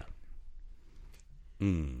whiskey, yeah.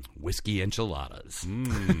 Whiskey enchiladas.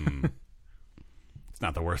 It's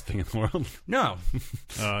not the worst thing in the world. No.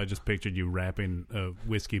 I just pictured you wrapping a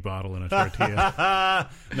whiskey bottle in a tortilla.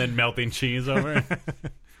 And then melting cheese over it.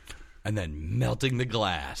 And then melting the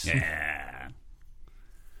glass. Yeah.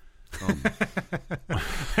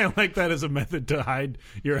 I like that as a method to hide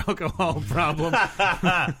your alcohol problem.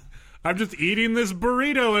 I'm just eating this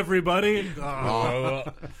burrito, everybody.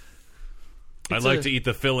 I'd like to eat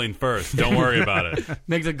the filling first. Don't worry about it.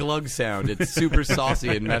 Makes a glug sound. It's super saucy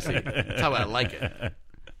and messy. That's how I like it.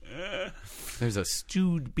 There's a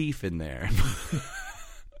stewed beef in there.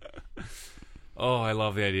 Oh, I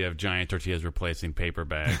love the idea of giant tortillas replacing paper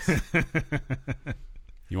bags.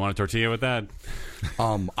 You want a tortilla with that?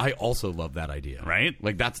 I also love that idea. Right?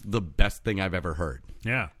 Like, that's the best thing I've ever heard.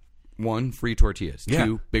 Yeah. 1, free tortillas.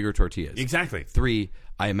 2, bigger tortillas. Exactly. 3,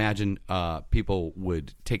 I imagine people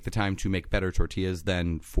would take the time to make better tortillas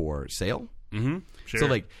than for sale. Mm-hmm. Sure. So,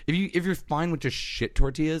 like, if you're fine with just shit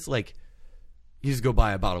tortillas, like, you just go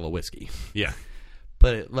buy a bottle of whiskey. Yeah.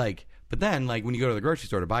 But then, like, when you go to the grocery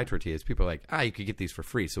store to buy tortillas, people are like, you could get these for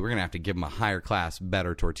free, so we're going to have to give them a higher class,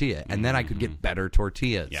 better tortilla. And then I could get better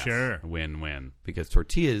tortillas. Yes. Sure. Win-win. Because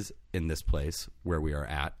tortillas in this place where we are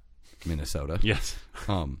at, Minnesota, Yes.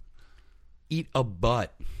 Eat a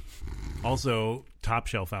butt. Also, top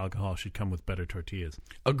shelf alcohol should come with better tortillas.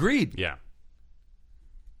 Agreed. Yeah.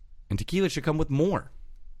 And tequila should come with more.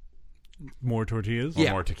 More tortillas? Or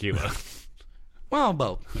more tequila. Well,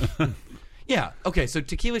 both. Yeah. Okay. So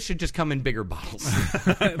tequila should just come in bigger bottles.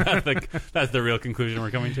 That's the real conclusion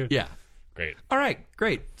we're coming to? Yeah. Great. All right.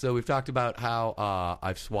 Great. So we've talked about how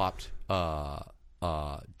I've swapped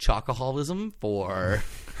chocoholism for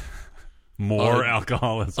more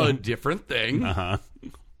alcoholism. a different thing. Uh-huh. I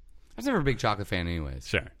was never a big chocolate fan anyways.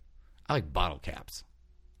 Sure. I like bottle caps.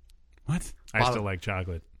 What? I still like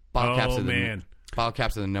chocolate. Bottle caps are man. Bottle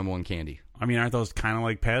caps are the number one candy. I mean, aren't those kind of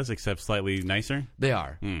like Pez, except slightly nicer? They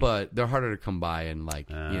are, but they're harder to come by in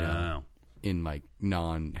Oh. in like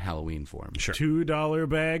non-Halloween form. Sure. $2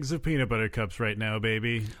 bags of peanut butter cups right now,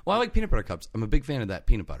 baby. Well, I like peanut butter cups. I'm a big fan of that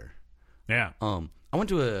peanut butter. Yeah. I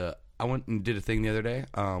went and did a thing the other day.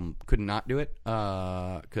 Could not do it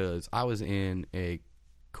because I was in a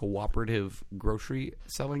cooperative grocery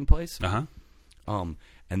selling place. Uh-huh.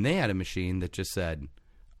 And they had a machine that just said,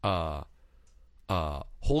 hold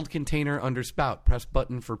container under spout, press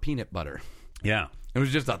button for peanut butter. Yeah. It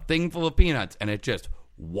was just a thing full of peanuts, and it just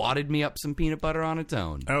wadded me up some peanut butter on its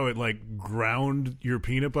own. Oh, it like ground your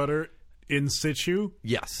peanut butter in situ?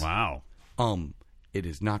 Yes. Wow. It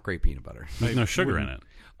is not great peanut butter. There's no sugar in it.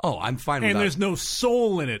 Oh, I'm fine with And that. there's no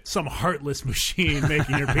soul in it. Some heartless machine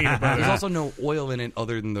making your peanut butter. There's also no oil in it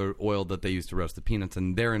other than the oil that they use to roast the peanuts,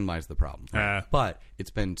 and therein lies the problem. But it's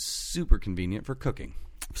been super convenient for cooking.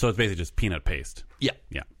 So it's basically just peanut paste. Yeah.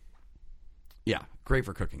 Yeah. Yeah. Great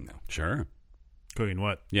for cooking, though. Sure. Cooking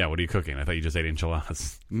what? Yeah, what are you cooking? I thought you just ate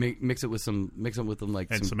enchiladas. Mix it with them like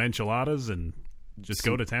And some enchiladas and just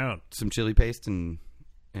go to town. some chili paste and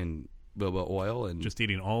boba oil and Just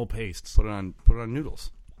eating all pastes. put it on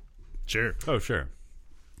noodles. Sure. Oh, sure.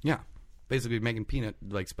 Yeah. Basically making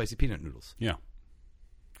spicy peanut noodles. Yeah.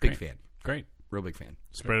 Big Great. fan. Great. Real big fan.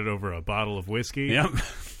 Spread it over a bottle of whiskey. Yep.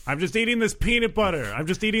 I'm just eating this peanut butter. I'm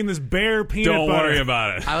just eating this bare peanut Don't butter. worry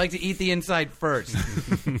about it. I like to eat the inside first.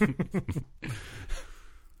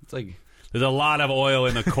 It's like There's a lot of oil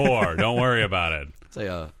in the core. Don't worry about it. it's like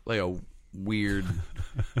a weird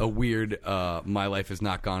my life is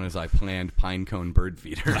not gone as I planned pinecone bird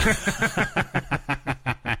feeder.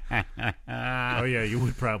 Oh, yeah, you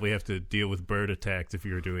would probably have to deal with bird attacks if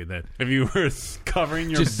you were doing that. If you were covering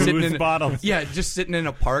your sitting booze in bottles. Yeah, just sitting in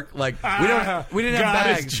a park like we didn't have God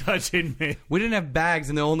bags. is judging me. We didn't have bags,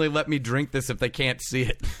 and they'll only let me drink this if they can't see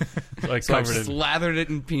it. Like So I covered in slathered it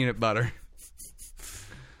in peanut butter.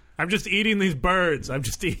 I'm just eating these birds. I'm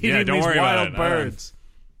just eating Yeah, don't these worry about wild it. birds.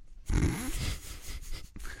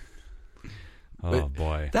 Oh,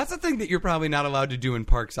 boy. That's a thing that you're probably not allowed to do in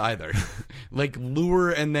parks either. Like lure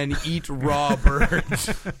and then eat raw birds.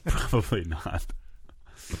 Probably not.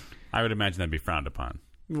 I would imagine that'd be frowned upon.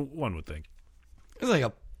 One would think. It was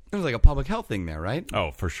like a public health thing there, right? Oh,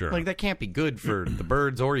 for sure. Like that can't be good for the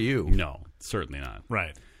birds or you. No, certainly not.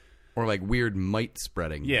 Right. Or like weird mite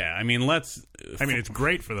spreading. Yeah, I mean, It's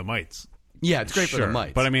great for the mites. Yeah, it's great for the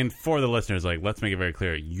mites. But I mean, for the listeners, let's make it very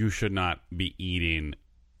clear: you should not be eating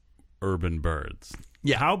urban birds.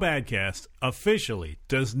 yeah. How Badcast officially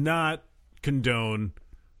does not condone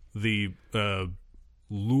the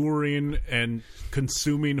luring and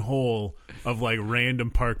consuming whole of like random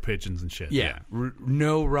park pigeons and shit. Yeah.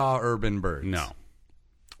 No raw urban birds. No.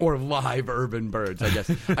 Or live urban birds, I guess.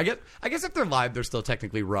 I guess if they're live, they're still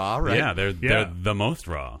technically raw, right? Yeah, they're the most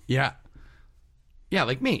raw. Yeah. Yeah,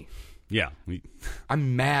 like me. Yeah,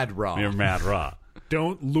 I'm mad raw. you're mad raw.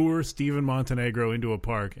 Don't lure Steven Montenegro into a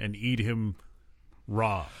park and eat him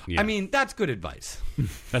raw. Yeah. I mean, that's good advice.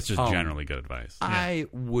 That's just generally good advice. I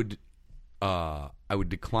would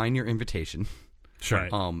decline your invitation. Sure.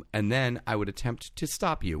 And then I would attempt to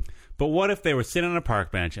stop you. But what if they were sitting on a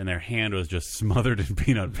park bench and their hand was just smothered in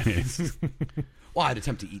peanut paste? Well, I'd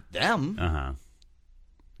attempt to eat them. Uh-huh.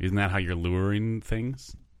 Isn't that how you're luring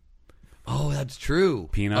things? Oh, that's true.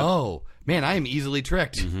 Peanut? Oh, man, I am easily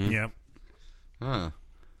tricked. Yep. Huh.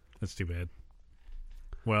 That's too bad.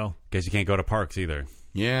 Well, Guess you can't go to parks either.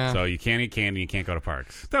 Yeah. So you can't eat candy, you can't go to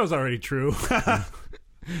parks. that was already true. That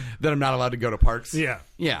I'm not allowed to go to parks. Yeah.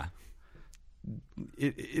 Yeah.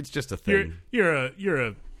 It's just a thing. You're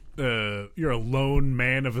a lone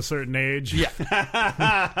man of a certain age. Yeah.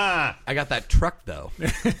 I got that truck, though.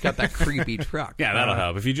 Got that creepy truck. Yeah, that'll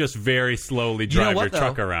help. If you just very slowly You know drive what, your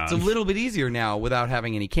truck though? around. It's a little bit easier now without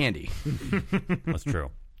having any candy. That's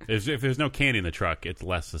true. If there's no candy in the truck, it's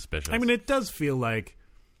less suspicious. I mean, it does feel like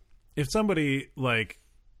if somebody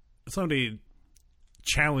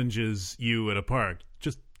challenges you at a park,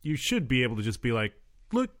 you should be able to just be like,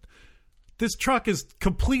 look, this truck is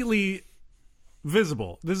completely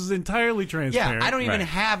visible. This is entirely Yeah, transparent. I don't even Right.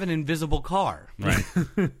 have an invisible car. right.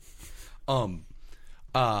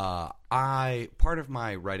 Part of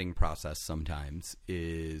my writing process sometimes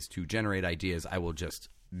is to generate ideas. I will just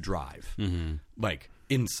drive, like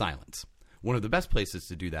in silence. One of the best places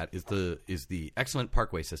to do that is the excellent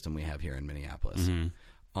parkway system we have here in Minneapolis.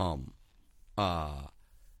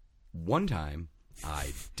 One time,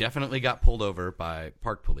 I definitely got pulled over by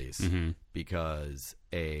park police because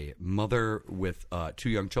a mother with 2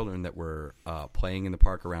 young children that were playing in the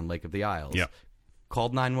park around Lake of the Isles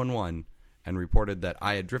called 911 and reported that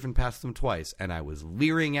I had driven past them twice and I was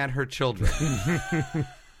leering at her children.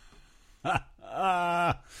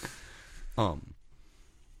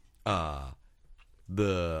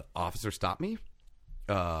 The officer stopped me,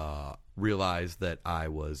 realized that I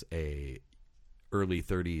was a early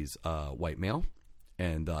 30s white male,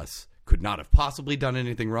 and thus could not have possibly done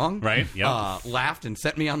anything wrong. Right, yep. Laughed and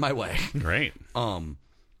sent me on my way. Great.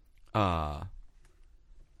 I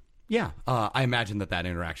imagine that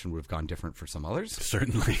interaction would have gone different for some others.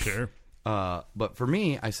 Certainly. Sure. But for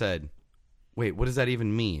me, I said, wait, what does that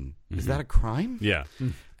even mean? Is that a crime? Yeah.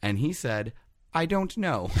 And he said, I don't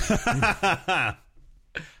know.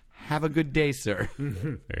 Have a good day, sir.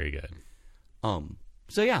 Very good.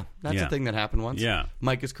 So yeah, that's Yeah. a thing that happened once. Yeah.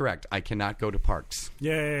 Mike is correct. I cannot go to parks.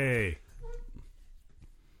 Yay.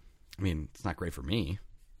 I mean, it's not great for me.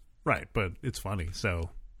 Right, but it's funny, so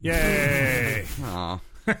yay. Aw.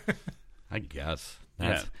 I guess.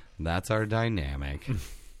 Yeah. That's our dynamic.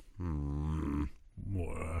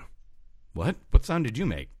 What? What sound did you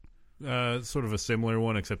make? Sort of a similar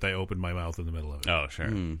one, except I opened my mouth in the middle of it. Oh, sure.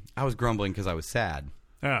 I was grumbling because I was sad.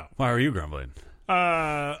 Oh. Why were you grumbling?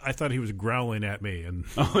 I thought he was growling at me, and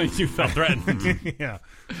Oh, you felt threatened. yeah,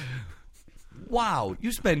 Wow,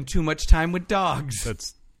 you spend too much time with dogs.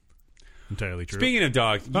 that's entirely true. Speaking of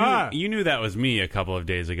dogs, Ah. you knew that was me a couple of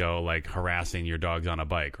days ago, like harassing your dogs on a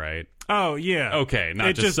bike, right? Oh yeah, Okay, not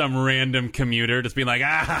It just some random commuter just being like,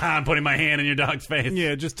 I'm putting my hand in your dog's face. Yeah,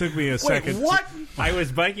 it just took me a Wait, second. what? I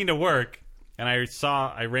was biking to work, and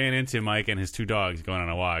I ran into Mike and his two dogs going on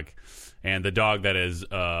a walk, and the dog that is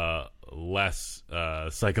less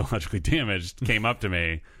psychologically damaged came up to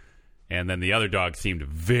me, and then the other dog seemed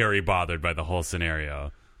very bothered by the whole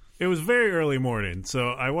scenario. It was very early morning, so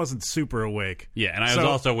I wasn't super awake. Yeah, and I was So-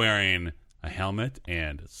 also wearing a helmet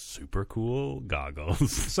and super cool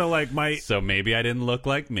goggles. So like my So maybe I didn't look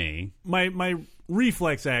like me. my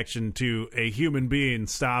reflex action to a human being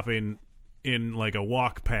stopping in like a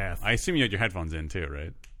walk path. I assume you had your headphones in too,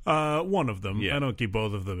 right? One of them. Yeah. I don't keep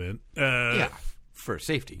both of them in. Yeah, for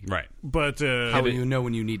safety. Right. But How will you know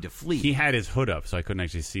when you need to flee? He had his hood up, so I couldn't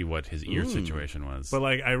actually see what his ear situation was. but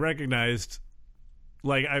like I recognized,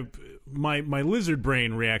 like my lizard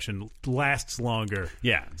brain reaction lasts longer.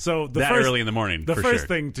 yeah. So the that first, early in the morning, the for first sure.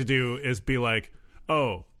 thing to do is be like,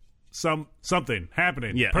 oh, something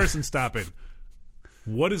happening. Yeah. Person stopping.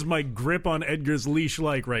 What is my grip on Edgar's leash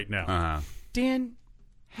like right now? Uh-huh. Dan,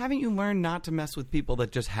 haven't you learned not to mess with people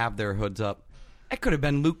that just have their hoods up? It could have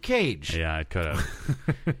been Luke Cage. Yeah, I could have.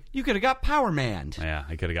 You could have got Power Manned. Yeah,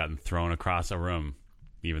 I could have gotten thrown across a room,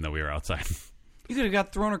 even though we were outside, You could have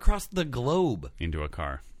got thrown across the globe. into a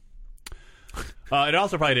car. It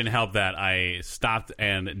also probably didn't help that I stopped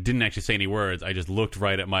and didn't actually say any words. I just looked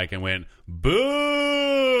right at Mike and went,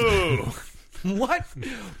 boo! What?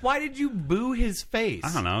 Why did you boo his face?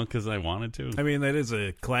 I don't know, because I wanted to. I mean, that is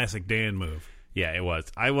a classic Dan move. Yeah, it was.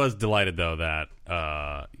 I was delighted, though,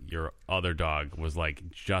 that your other dog was like,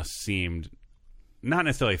 just seemed not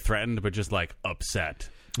necessarily threatened, but just like upset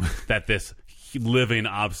that this living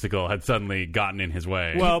obstacle had suddenly gotten in his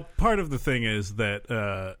way. Well, part of the thing is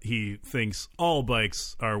that he thinks all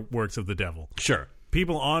bikes are works of the devil. sure.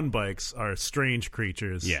 People on bikes are strange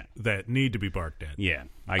creatures Yeah. that need to be barked at. Yeah,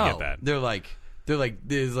 I get Oh, that. They're like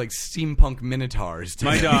there's like steampunk minotaurs. to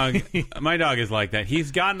My them. my dog is like that.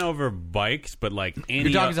 He's gotten over bikes, but like any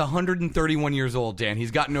Your dog is 131 years old, Dan.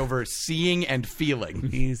 He's gotten over seeing and feeling.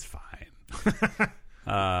 he's fine.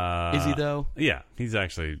 Is he though? Yeah, he's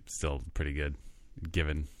actually still pretty good,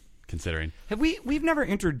 given considering. We've never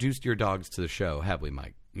introduced your dogs to the show, have we,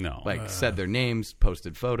 Mike? No, Like said their names,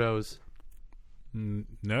 posted photos.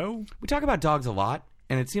 No? We talk about dogs a lot,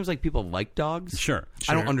 and it seems like people like dogs. Sure.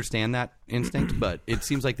 I don't understand that instinct, but it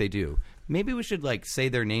seems like they do. Maybe we should like say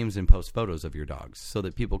their names and post photos of your dogs so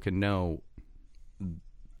that people can know.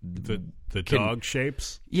 The Can- dog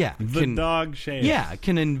shapes? Yeah, the dog shape. Yeah,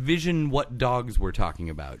 can envision what dogs we're talking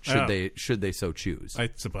about. Oh. Should they so choose? I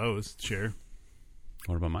suppose. Sure.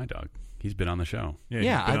 What about my dog? He's been on the show. Yeah,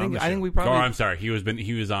 Yeah, he's been I on think the I think show. we Or probably. I'm sorry, he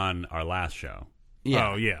was on our last show. Yeah,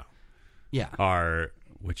 Oh, yeah. yeah.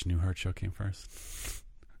 Which Newhart show came first?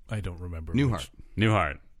 I don't remember. Newhart.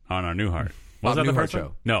 Newhart. On our Newhart. Bob Was that the Newhart first show.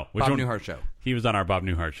 one? No. Which Bob one? Newhart show. He was on our Bob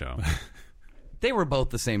Newhart show. They were both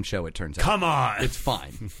the same show. It turns out. Come on. It's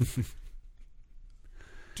fine.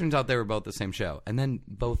 Turns out they were both the same show, and then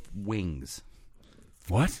both Wings.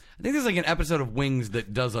 What? I think there's like an episode of Wings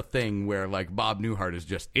that does a thing where like Bob Newhart is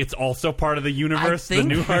just. It's also part of the universe, the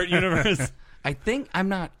think- Newhart universe. I think I'm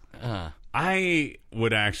not. I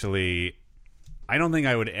would actually. I don't think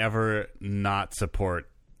I would ever not support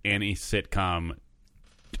any sitcom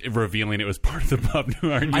revealing it was part of the Bob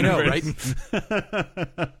Newhart universe. I know,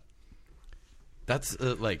 right? That's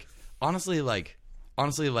honestly,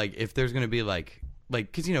 if there's gonna be like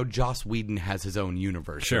because Joss Whedon has his own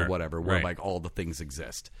universe Sure, or whatever where right. like all the things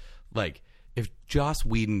exist. Like if Joss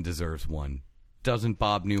Whedon deserves one, doesn't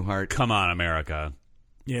Bob Newhart? Come on, America.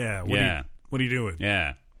 Yeah. Yeah. What are you doing?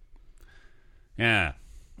 Yeah. Yeah.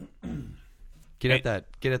 Get at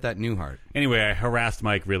that Newhart. Anyway, I harassed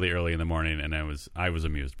Mike really early in the morning, and I was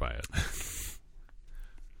amused by it.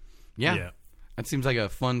 Yeah. Yeah. That seems like a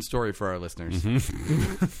fun story for our listeners.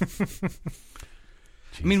 Mm-hmm.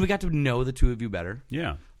 I mean, we got to know the two of you better.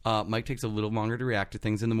 Yeah. Mike takes a little longer to react to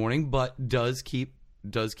things in the morning, but does keep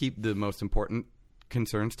the most important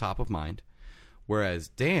concerns top of mind. Whereas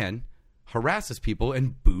Dan harasses people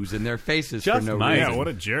and boos in their faces Just for no Mike. reason. Yeah, what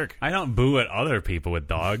a jerk. I don't boo at other people with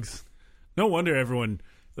dogs. No wonder everyone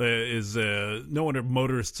no wonder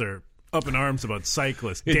motorists are up in arms about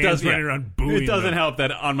cyclists. It Dan's does running around booing It doesn't them. help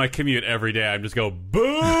that on my commute every day, I'm just go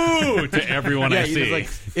boo to everyone I you see.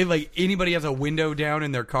 just if anybody has a window down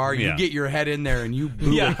in their car, you Yeah. get your head in there and you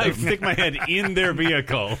boo. Yeah, at I them. stick my head in their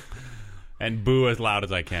vehicle and boo as loud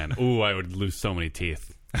as I can. Ooh, I would lose so many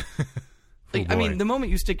teeth. Like, Oh, I boy. mean, the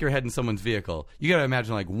moment you stick your head in someone's vehicle, you got to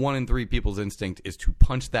imagine 1 in 3 people's instinct is to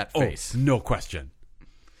punch that face. Oh, no question.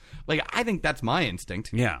 I think that's my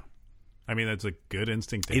instinct. Yeah. I mean, that's a good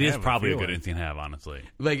instinct to It have. is probably I a feel good like. instinct to have, honestly.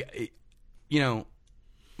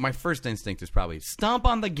 My first instinct is probably stomp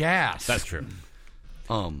on the gas. That's true.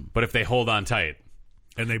 um, But if they hold on tight,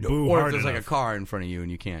 And they boo or if hard there's enough. a car in front of you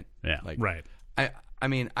and you can't. Yeah. Right. I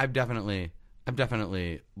mean, I've definitely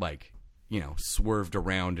swerved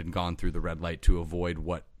around and gone through the red light to avoid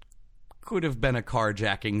what could have been a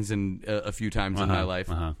carjackings in a few times in my life.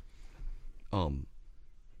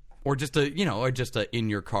 Or just a in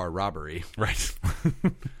your car robbery. Right.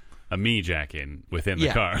 A me jack-in within the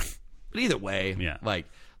Yeah. car. But either way, Yeah.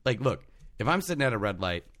 Look, if I'm sitting at a red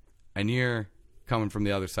light and you're coming from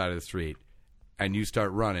the other side of the street and you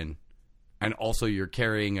start running and also you're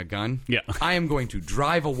carrying a gun, Yeah. I am going to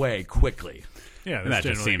drive away quickly. Yeah, That that's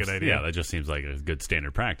just generally seems a good idea. Yeah, that just seems like a good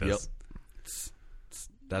standard practice. Yep.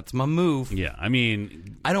 That's my move. Yeah, I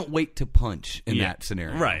mean, I don't wait to punch in yeah, that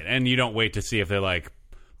scenario. right? And you don't wait to see if they're like,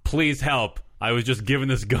 "Please help! I was just given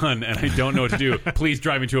this gun and I don't know what to do. Please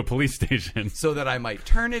drive me to a police station." So that I might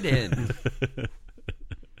turn it in.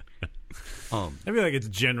 I feel like it's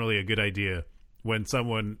generally a good idea when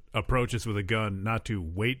someone approaches with a gun not to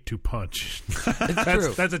wait to punch.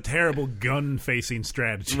 true. That's a terrible gun-facing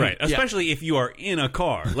strategy. Right, especially if you are in a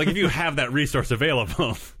car, like if you have that resource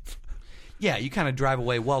available. Yeah, you kind of drive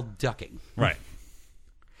away while ducking. Right.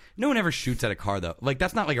 No one ever shoots at a car, though.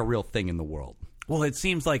 That's not a real thing in the world. Well, it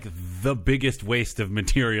seems like the biggest waste of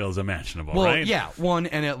materials imaginable, Well, right? yeah, one,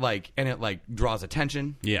 and it draws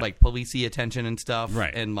attention, Yeah. Policey attention and stuff,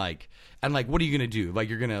 Right. And what are you gonna do?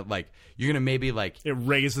 You're gonna maybe It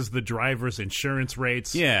raises the driver's insurance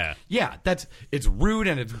rates. Yeah. yeah, it's rude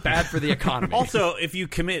and it's bad for the economy. Also, if you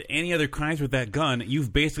commit any other crimes with that gun,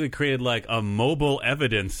 you've basically created a mobile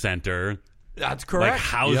evidence center, that's correct.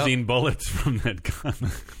 housing Yep. bullets from that gun.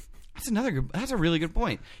 That's a really good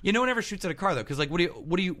point. No one ever shoots at a car though, because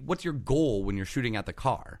what's your goal when you're shooting at the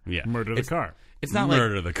car? Yeah. Murder the car. It's not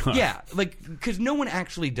Murder the car. Yeah, because no one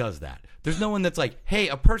actually does that. There's no one that's like, hey,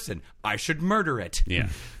 a person, I should murder it. Yeah.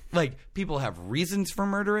 People have reasons for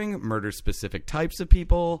murder specific types of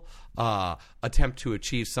people, attempt to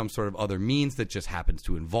achieve some sort of other means that just happens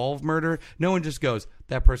to involve murder. No one just goes,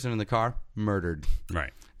 that person in the car, murdered.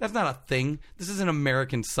 Right. That's not a thing. This is an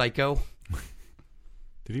American Psycho.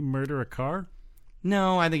 Did he murder a car?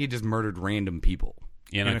 No, I think he just murdered random people.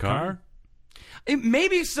 In a car?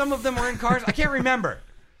 Maybe some of them were in cars. I can't remember.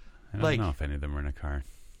 I don't know if any of them were in a car.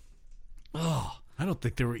 Oh, I don't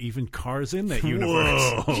think there were even cars in that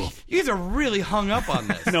universe. Whoa. you guys are really hung up on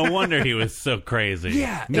this. No wonder he was so crazy.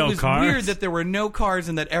 Yeah, no it was cars? weird that there were no cars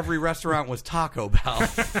and that every restaurant was Taco Bell.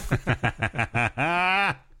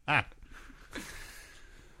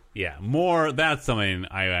 Yeah, that's something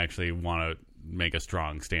I actually want to make a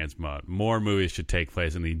strong stance about. More movies should take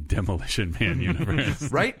place in the Demolition Man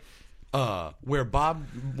universe. Right? Where Bob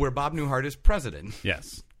Newhart is president.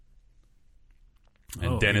 Yes.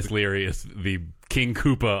 And Oh, Dennis Leary is the King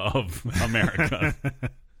Koopa of America.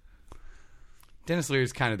 Dennis Leary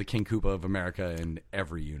is kind of the King Koopa of America in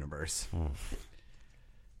every universe.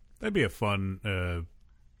 That'd be a fun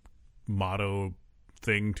motto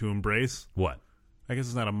thing to embrace. What? I guess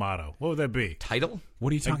it's not a motto. What would that be? Title?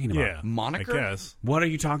 What are you talking about? Yeah, Moniker? I guess What are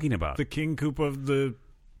you talking about? the King Koopa of the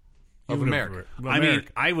Of America. I mean,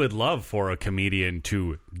 I would love for a comedian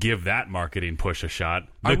to give that marketing push a shot.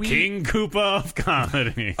 The King Koopa of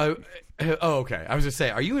comedy. Okay. I was just say,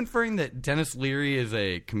 are you inferring that Dennis Leary is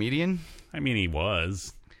a comedian? I mean, he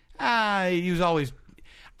was. He was always.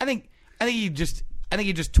 I think he just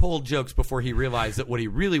told jokes before he realized that what he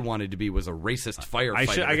really wanted to be was a racist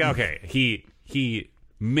firefighter. Okay, he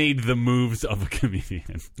made the moves of a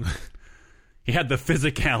comedian. He had the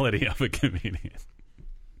physicality of a comedian.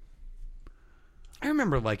 I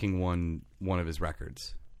remember liking one of his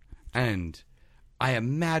records, and I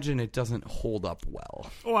imagine it doesn't hold up well.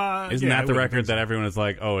 Well, Isn't yeah, that I the wouldn't record think so. that everyone is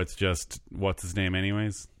like, oh, it's just, what's his name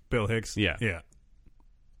anyways? Bill Hicks? Yeah. Yeah.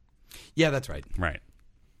 Yeah, that's right. Right.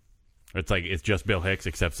 It's just Bill Hicks,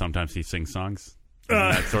 except sometimes he sings songs.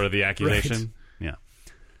 That's sort of the accusation. Yeah.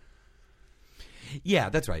 Yeah,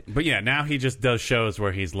 that's right. But yeah, now he just does shows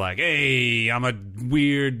where he's like, hey, I'm a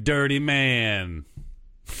weird, dirty man.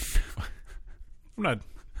 I'm not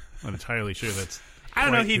entirely sure that's I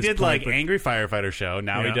don't know. He his did point, like but- angry firefighter show.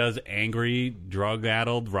 Now he Yeah. does angry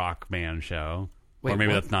drug-addled rock man show. Wait, or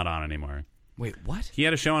maybe what? that's not on anymore. Wait, what? He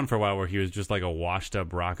had a show on for a while where he was just like a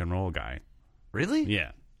washed-up rock and roll guy. Really?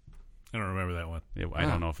 Yeah. I don't remember that one. I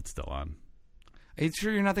don't know if it's still on. Are you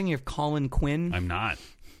sure you're not thinking of Colin Quinn? I'm not.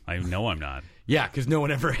 I know I'm not. Yeah, because no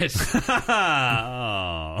one ever is.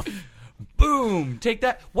 Oh. Boom! Take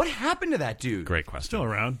that. What happened to that dude? Great question. Still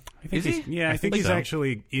around. I think Is he? he's- Yeah, I think he's so.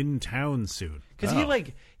 actually in town soon. Because he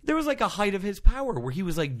like there was like a height of his power where he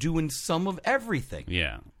was like doing some of everything.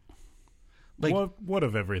 Yeah. Like What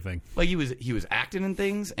of everything? like he was acting in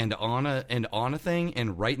things and on a thing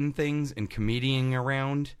and writing things and comedianing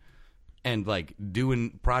around and like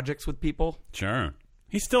doing projects with people. Sure.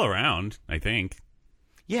 He's still around, I think.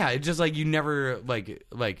 Yeah, it's just like you never like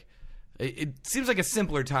it seems like a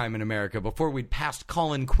simpler time in America before we'd passed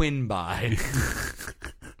Colin Quinn by.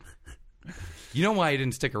 You know why he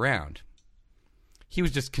didn't stick around? He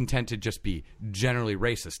was just content to just be generally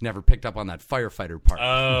racist, never picked up on that firefighter part.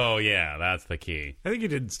 Oh, yeah, that's the key. I think he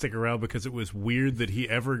didn't stick around because it was weird that he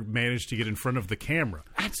ever managed to get in front of the camera.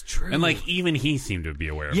 That's true. And like even he seemed to be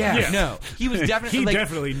aware of yeah, that. no. He was definitely He like,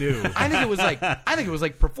 definitely knew. I think it was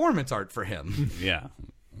like performance art for him. Yeah.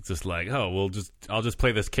 It's just like, oh, I'll just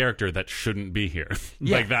play this character that shouldn't be here.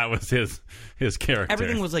 Yeah. Like that was his character.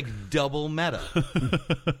 Everything was like double meta.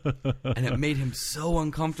 And it made him so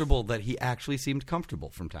uncomfortable that he actually seemed comfortable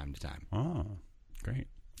from time to time. Oh, great.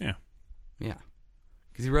 Yeah. Yeah.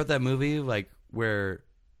 Because he wrote that movie like where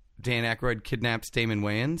Dan Aykroyd kidnaps Damon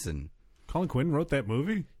Wayans and Colin Quinn wrote that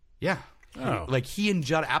movie? yeah. Oh. Like he and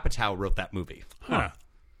Judd Apatow wrote that movie. Huh.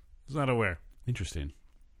 Was not aware. Interesting.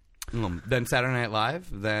 Then Saturday Night Live.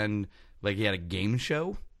 Then like he had a game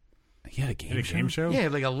show. He had a game In a game show? Yeah,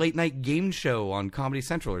 like a late night game show on Comedy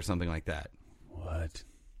Central or something like that. What?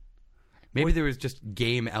 Maybe there was just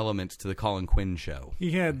game elements to the Colin Quinn show.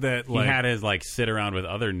 He had that, He like... had his like sit around with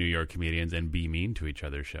other New York comedians and be mean to each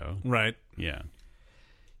other show. Right. Yeah.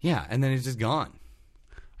 Yeah, and then he's just gone.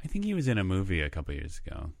 I think he was in a movie a couple years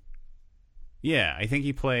ago. Yeah, I think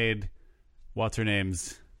he played what's her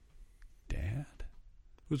name's dad?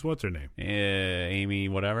 What's her name? Amy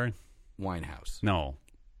whatever? Winehouse. No.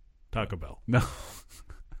 Taco Bell. No.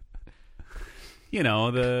 You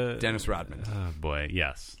know, the Dennis Rodman. Oh boy,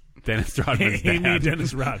 yes. Dennis Rodman's dad. Amy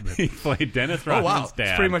Dennis Rodman. He played Dennis Oh, Rodman's wow. dad.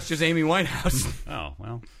 It's pretty much just Amy Winehouse. Oh,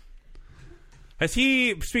 well. Has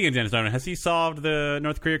he, speaking of Dennis Rodman, has he solved the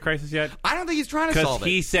North Korea crisis yet? I don't think he's trying to Because solve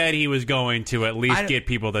he it. said he was going to at least I- get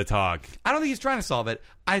people to talk. I don't think he's trying to solve it.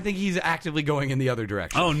 I think he's actively going in the other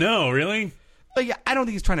direction. Oh, no, really? Like, yeah, I don't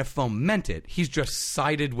think he's trying to foment it. He's just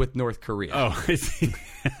sided with North Korea. Oh, is he?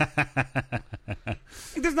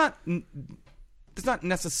 There's not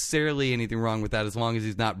necessarily anything wrong with that as long as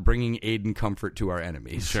he's not bringing aid and comfort to our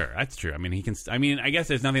enemies. Sure, that's true. I mean, he can. I mean, I guess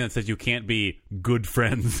there's nothing that says you can't be good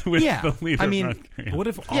friends with Yeah, the leader I mean, of North Korea. What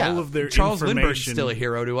if Yeah, all of their Charles information... Lindbergh's still a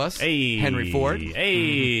hero to us. Hey, Henry Ford.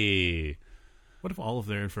 Hey. What if all of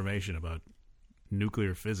their information about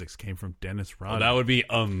nuclear physics came from Dennis Oh, Rodman? that would be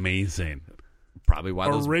amazing. Probably why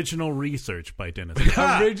those Original research by Dennis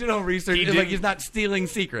Rodman. original research He is like didn't- he's not stealing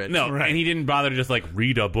secrets. No, Right. and he didn't bother to just like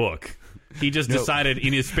read a book. He just decided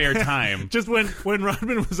in his spare time. Just when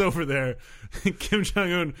Rodman was over there, Kim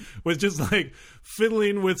Jong-un was just like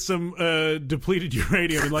fiddling with some depleted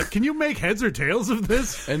uranium and like, can you make heads or tails of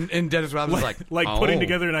this? And Dennis Rodman's like Like putting "Oh,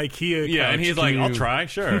 together an IKEA Yeah, and couch. he's like, Can I'll you- try,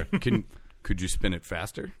 sure. Could you spin it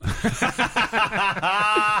faster?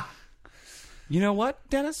 You know what,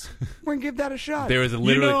 Dennis? We're gonna give that a shot. There was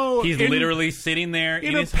literally, he's in- literally sitting there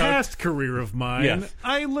In in a his house. past career of mine, Yes.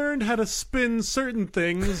 I learned how to spin certain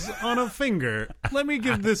things on a finger. Let me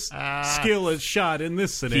give this skill a shot in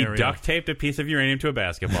this He scenario. duct taped a piece of uranium to a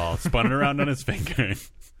basketball, spun it around on his finger.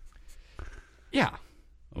 yeah,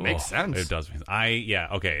 makes Oh, sense. It does.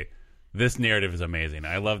 Okay. This narrative is amazing.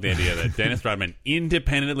 I love the idea that Dennis Rodman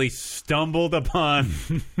independently stumbled upon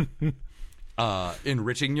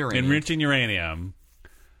Enriching uranium. enriching uranium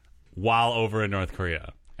while over in North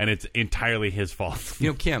Korea, and it's entirely his fault. You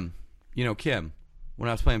know, Kim. When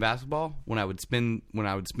I was playing basketball, when I would spin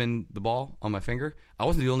the ball on my finger, I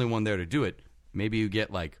wasn't the only one there to do it. Maybe you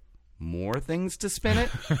get like more things to spin it.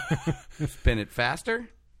 Spin it faster.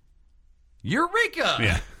 Eureka!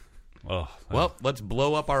 Yeah. Oh, Well, let's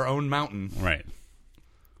blow up our own mountain. right.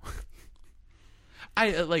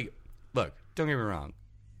 Look, don't get me wrong.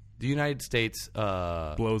 The United States,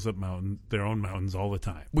 blows up their own mountains all the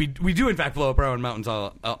time. we do in fact blow up our own mountains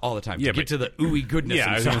all the time Yeah, to get but- to the ooey goodness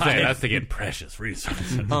Yeah, I was going to inside. say that's to get precious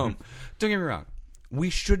resources. Don't get me wrong. We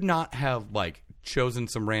should not have like chosen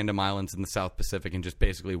some random islands in the South Pacific and just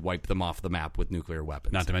basically wiped them off the map with nuclear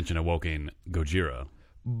weapons. Not to mention awoken Gojira.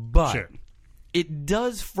 But Sure. it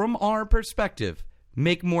does, from our perspective,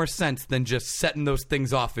 make more sense than just setting those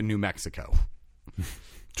things off in New Mexico.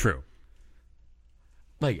 True.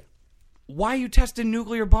 Like, why are you testing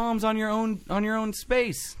nuclear bombs on your own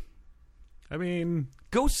space? I mean,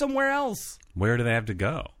 Go somewhere else. Where do they have to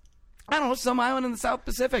go? I don't know, some island in the South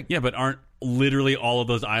Pacific. Yeah, but aren't literally all of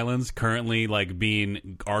those islands currently like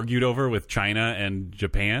being argued over with China and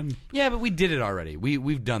Japan? Yeah, but we did it already.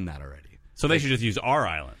 We've done that already. So they should just use our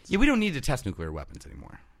islands. Yeah, we don't need to test nuclear weapons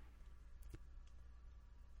anymore.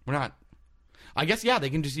 We're not. I guess, yeah, they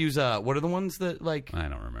can just use, what are the ones that, like... I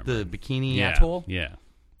don't remember. The Bikini Atoll? Yeah.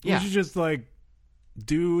 Yeah. we should just like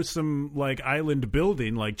do some like island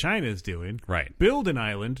building like China's doing. Right. Build an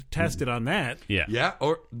island, test it on that. Yeah. Yeah,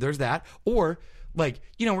 or there's that. Or, like,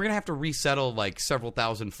 you know, we're going to have to resettle, like, several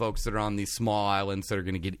thousand folks that are on these small islands that are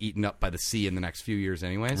going to get eaten up by the sea in the next few years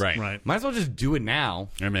anyways. Right. Right. Might as well just do it now.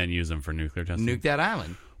 And then use them for nuclear testing. Nuke that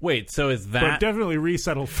island. Wait, so is But that... definitely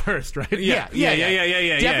resettle first, right? Yeah.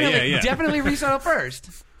 Definitely resettle first.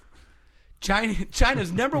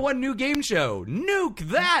 China's number one new game show. Nuke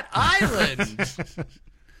that island.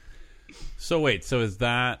 So wait, so is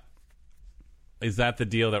that the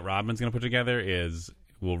deal that Rodman's going to put together? Is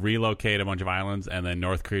we'll relocate a bunch of islands, and then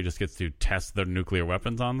North Korea just gets to test their nuclear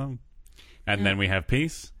weapons on them, and then we have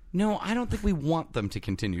peace? No, I don't think we want them to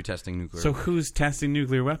continue testing nuclear. So who's testing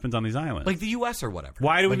nuclear weapons on these islands? like the U.S. or whatever.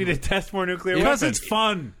 why do we Like, need to test more nuclear Because weapons? it's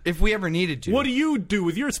fun. if we ever needed to? What do you do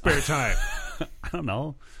with your spare time? I don't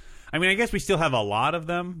know. I mean, I guess we still have a lot of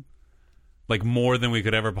them, like more than we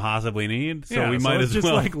could ever possibly need. So we might let's as just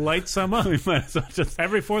well like light some up. we might as well just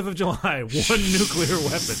Every 4th of July, one nuclear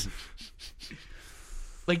weapon.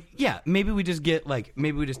 Like, yeah, maybe we just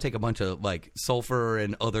take a bunch of like sulfur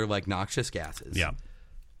and other like noxious gases. yeah.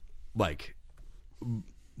 Like,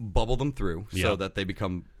 bubble them through Yeah. so that they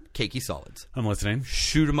become cakey solids. I'm listening.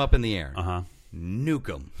 Shoot them up in the air. Uh-huh. Nuke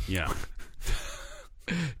them. Yeah.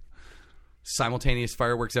 Simultaneous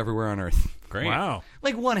fireworks everywhere on Earth. Great. Wow.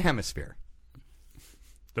 Like one hemisphere.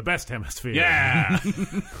 The best hemisphere. Yeah.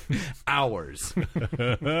 Ours.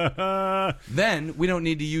 Then we don't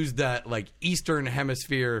need to use that like Eastern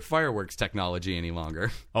Hemisphere fireworks technology any longer.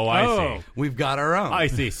 Oh, I Oh. see. We've got our own. I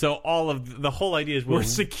see. So all of the whole idea is We're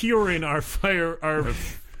securing our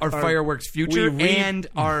our fireworks future we re- and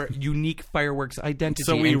our unique fireworks identity.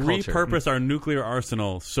 So we and culture. repurpose our nuclear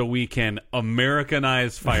arsenal so we can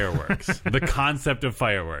Americanize fireworks. The concept of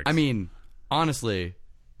fireworks. I mean, honestly,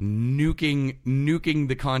 nuking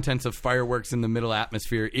the contents of fireworks in the middle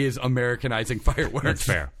atmosphere is Americanizing fireworks. that's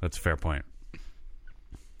fair. That's a fair point.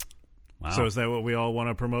 Wow. So is that what we all want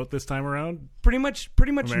to promote this time around? Pretty much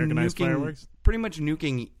Americanized nuking fireworks? Pretty much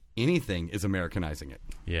nuking anything is Americanizing it.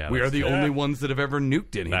 Yeah, we are that's the true. only ones that have ever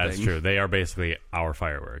nuked anything. That's true. They are basically our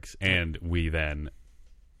fireworks, and we then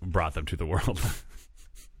brought them to the world.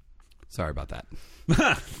 Sorry about that.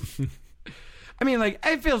 I mean, like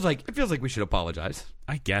it feels like we should apologize.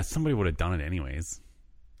 I guess somebody would have done it anyways.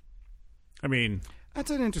 I mean,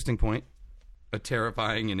 That's an interesting point. A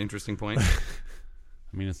terrifying and interesting point.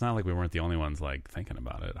 I mean, it's not like we weren't the only ones like thinking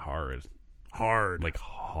about it hard. hard. like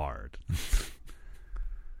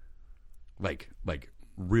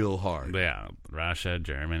real hard. Yeah, Russia,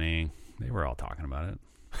 Germany, they were all talking about it.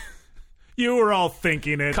 You were all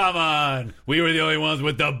thinking it. Come on, we were the only ones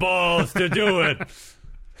with the balls to do it.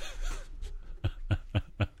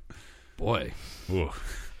 Boy, Ooh.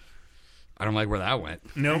 I don't like where that went.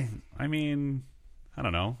 Nope. I mean, I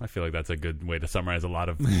don't know. I feel like that's a good way to summarize a lot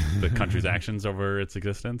of the country's actions over its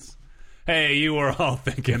existence. Hey, you were all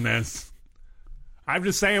thinking this. I'm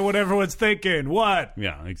just saying what everyone's thinking. What?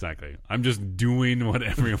 Yeah, exactly. I'm just doing what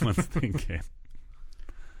everyone's thinking.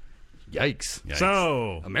 Yikes. Yikes.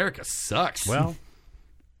 So, America sucks. Well,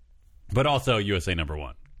 but also USA number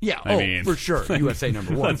one. yeah, I mean, for sure. USA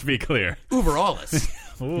number one. Let's be clear. Uber alles.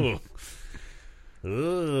 Ooh.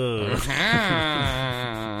 Ooh.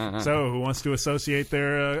 so who wants to associate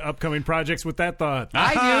their upcoming projects with that thought?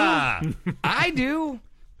 I do. I do.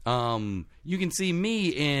 You can see me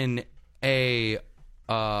in a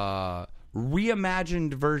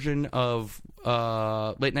reimagined version of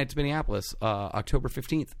Late Night to Minneapolis, October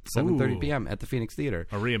 15th, 7:30 Ooh. p.m. at the Phoenix Theater.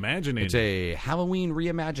 A reimagining. It's a Halloween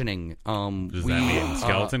reimagining. Does that mean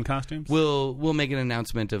skeleton costumes? We'll make an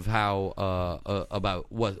announcement of how about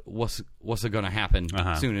what's going to happen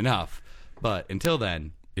soon enough. But until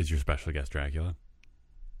then, Is your special guest Dracula?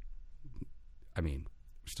 I mean,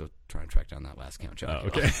 we're still trying to track down that last Count Chocula. Oh,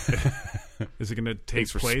 okay. Is it going to take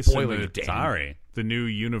Thanks for place in spoiling the, it, Dan. Sorry. the new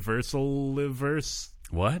Universal-verse?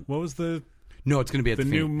 What? What was the... No, it's going to be at The the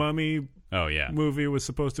new Mummy Oh yeah, movie was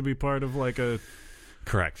supposed to be part of like a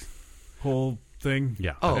correct. whole thing.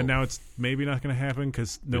 Yeah. Oh. And now it's maybe not going to happen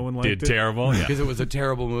because no one liked Did it. terrible. Yeah. because it was a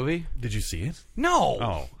terrible movie. Did you see it? No.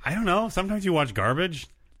 Oh, I don't know. Sometimes you watch garbage.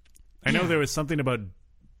 I know there was something about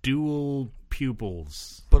dual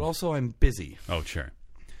pupils. But also, I'm busy. Oh, sure.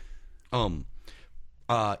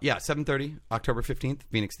 Yeah, 7:30, October 15th,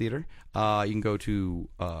 Phoenix Theater. You can go to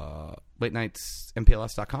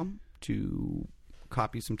latenightsmpls.com to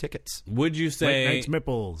copy some tickets. Would you Late say? Nights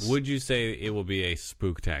Mipples. Would you say it will be a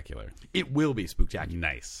spooktacular? It will be spooktacular.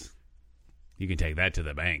 Nice. You can take that to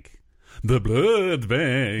the bank. The blood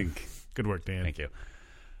bank. Good work, Dan. Thank you.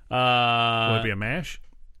 Will it be a mash?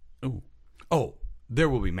 Ooh, Oh, there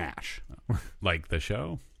will be MASH. like the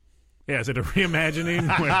show. Yeah, is it a reimagining?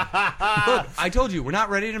 Where, Look, I told you, we're not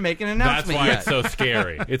ready to make an That's announcement why yet. it's so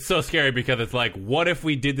scary. It's so scary because it's like, what if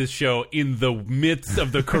we did this show in the midst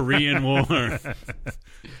of the Korean War?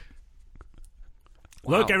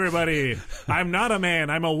 Look, everybody, I'm not a man.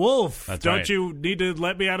 I'm a wolf. That's Don't right. you need to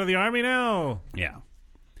let me out of the army now? Yeah.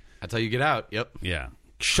 That's how you get out. Yep. Yeah.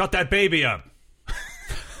 Shut that baby up.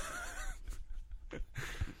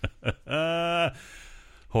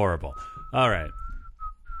 Horrible. All right.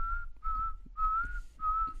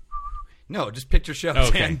 No, just picture show.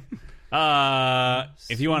 Okay. Dan.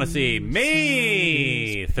 If you want to see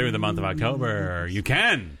me through the month of October, you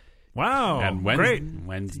can. Wow. And Great.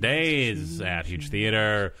 Wednesdays at Huge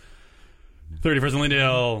Theater. 31st and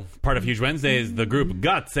Lyndale, part of Huge Wednesdays, the group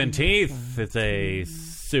Guts and Teeth. It's a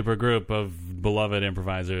super group of beloved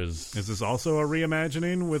improvisers. Is this also a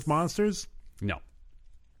reimagining with monsters? No,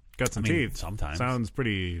 Guts and I mean, teeth. sometimes. Sounds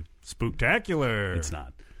pretty spooktacular. it's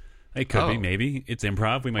not. It could be, Oh. maybe. It's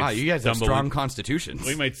improv. We might Wow, you guys have stumble strong in- constitutions.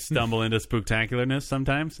 We might stumble into spooktacularness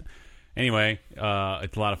sometimes. Anyway, it's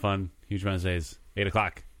a lot of fun. Huge Wednesdays, 8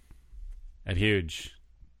 o'clock at Huge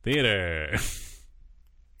Theater.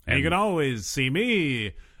 And you can always see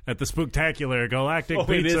me at the Spooktacular Galactic Oh,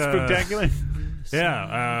 Pizza. it is spectacular.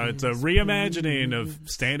 Yeah, it's a reimagining of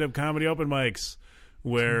stand-up comedy open mics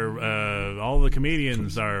where all the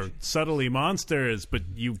comedians are subtly monsters, but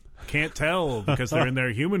you can't tell because they're in their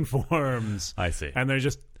human forms. I see. And they're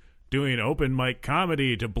just doing open mic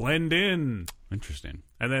comedy to blend in. Interesting.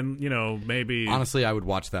 And then, maybe... Honestly, I would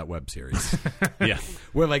watch that web series Yeah.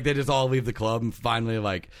 where like they just all leave the club and finally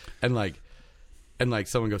and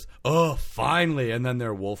someone goes, "Oh, finally!" and then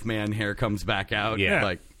their Wolfman hair comes back out. Yeah.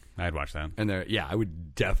 like I'd watch that. and they're I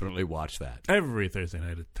would definitely watch that. Every Thursday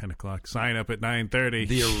night at 10 o'clock. Sign up at 9:30.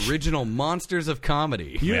 The original Monsters of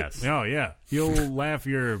Comedy. Yes. Oh, yeah. You'll laugh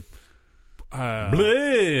your...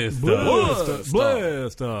 Bliss.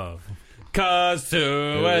 Blast off. Cause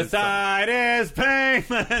suicide is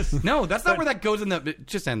painless. No, that's not where that goes in the.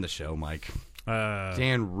 Just end the show, Mike. On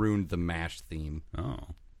Dan ruined the MASH theme. Oh,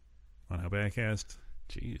 How Badcast.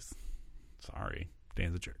 jeez. Sorry.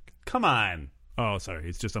 Dan's a jerk. Come on. Oh, sorry.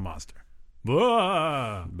 He's just a monster.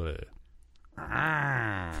 Blah. Bleh.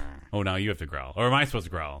 Oh, now you have to growl. Or am I supposed to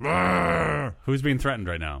growl? Who's being threatened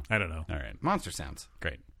right now? I don't know. All right. Monster sounds.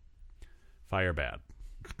 Great. Fire bad.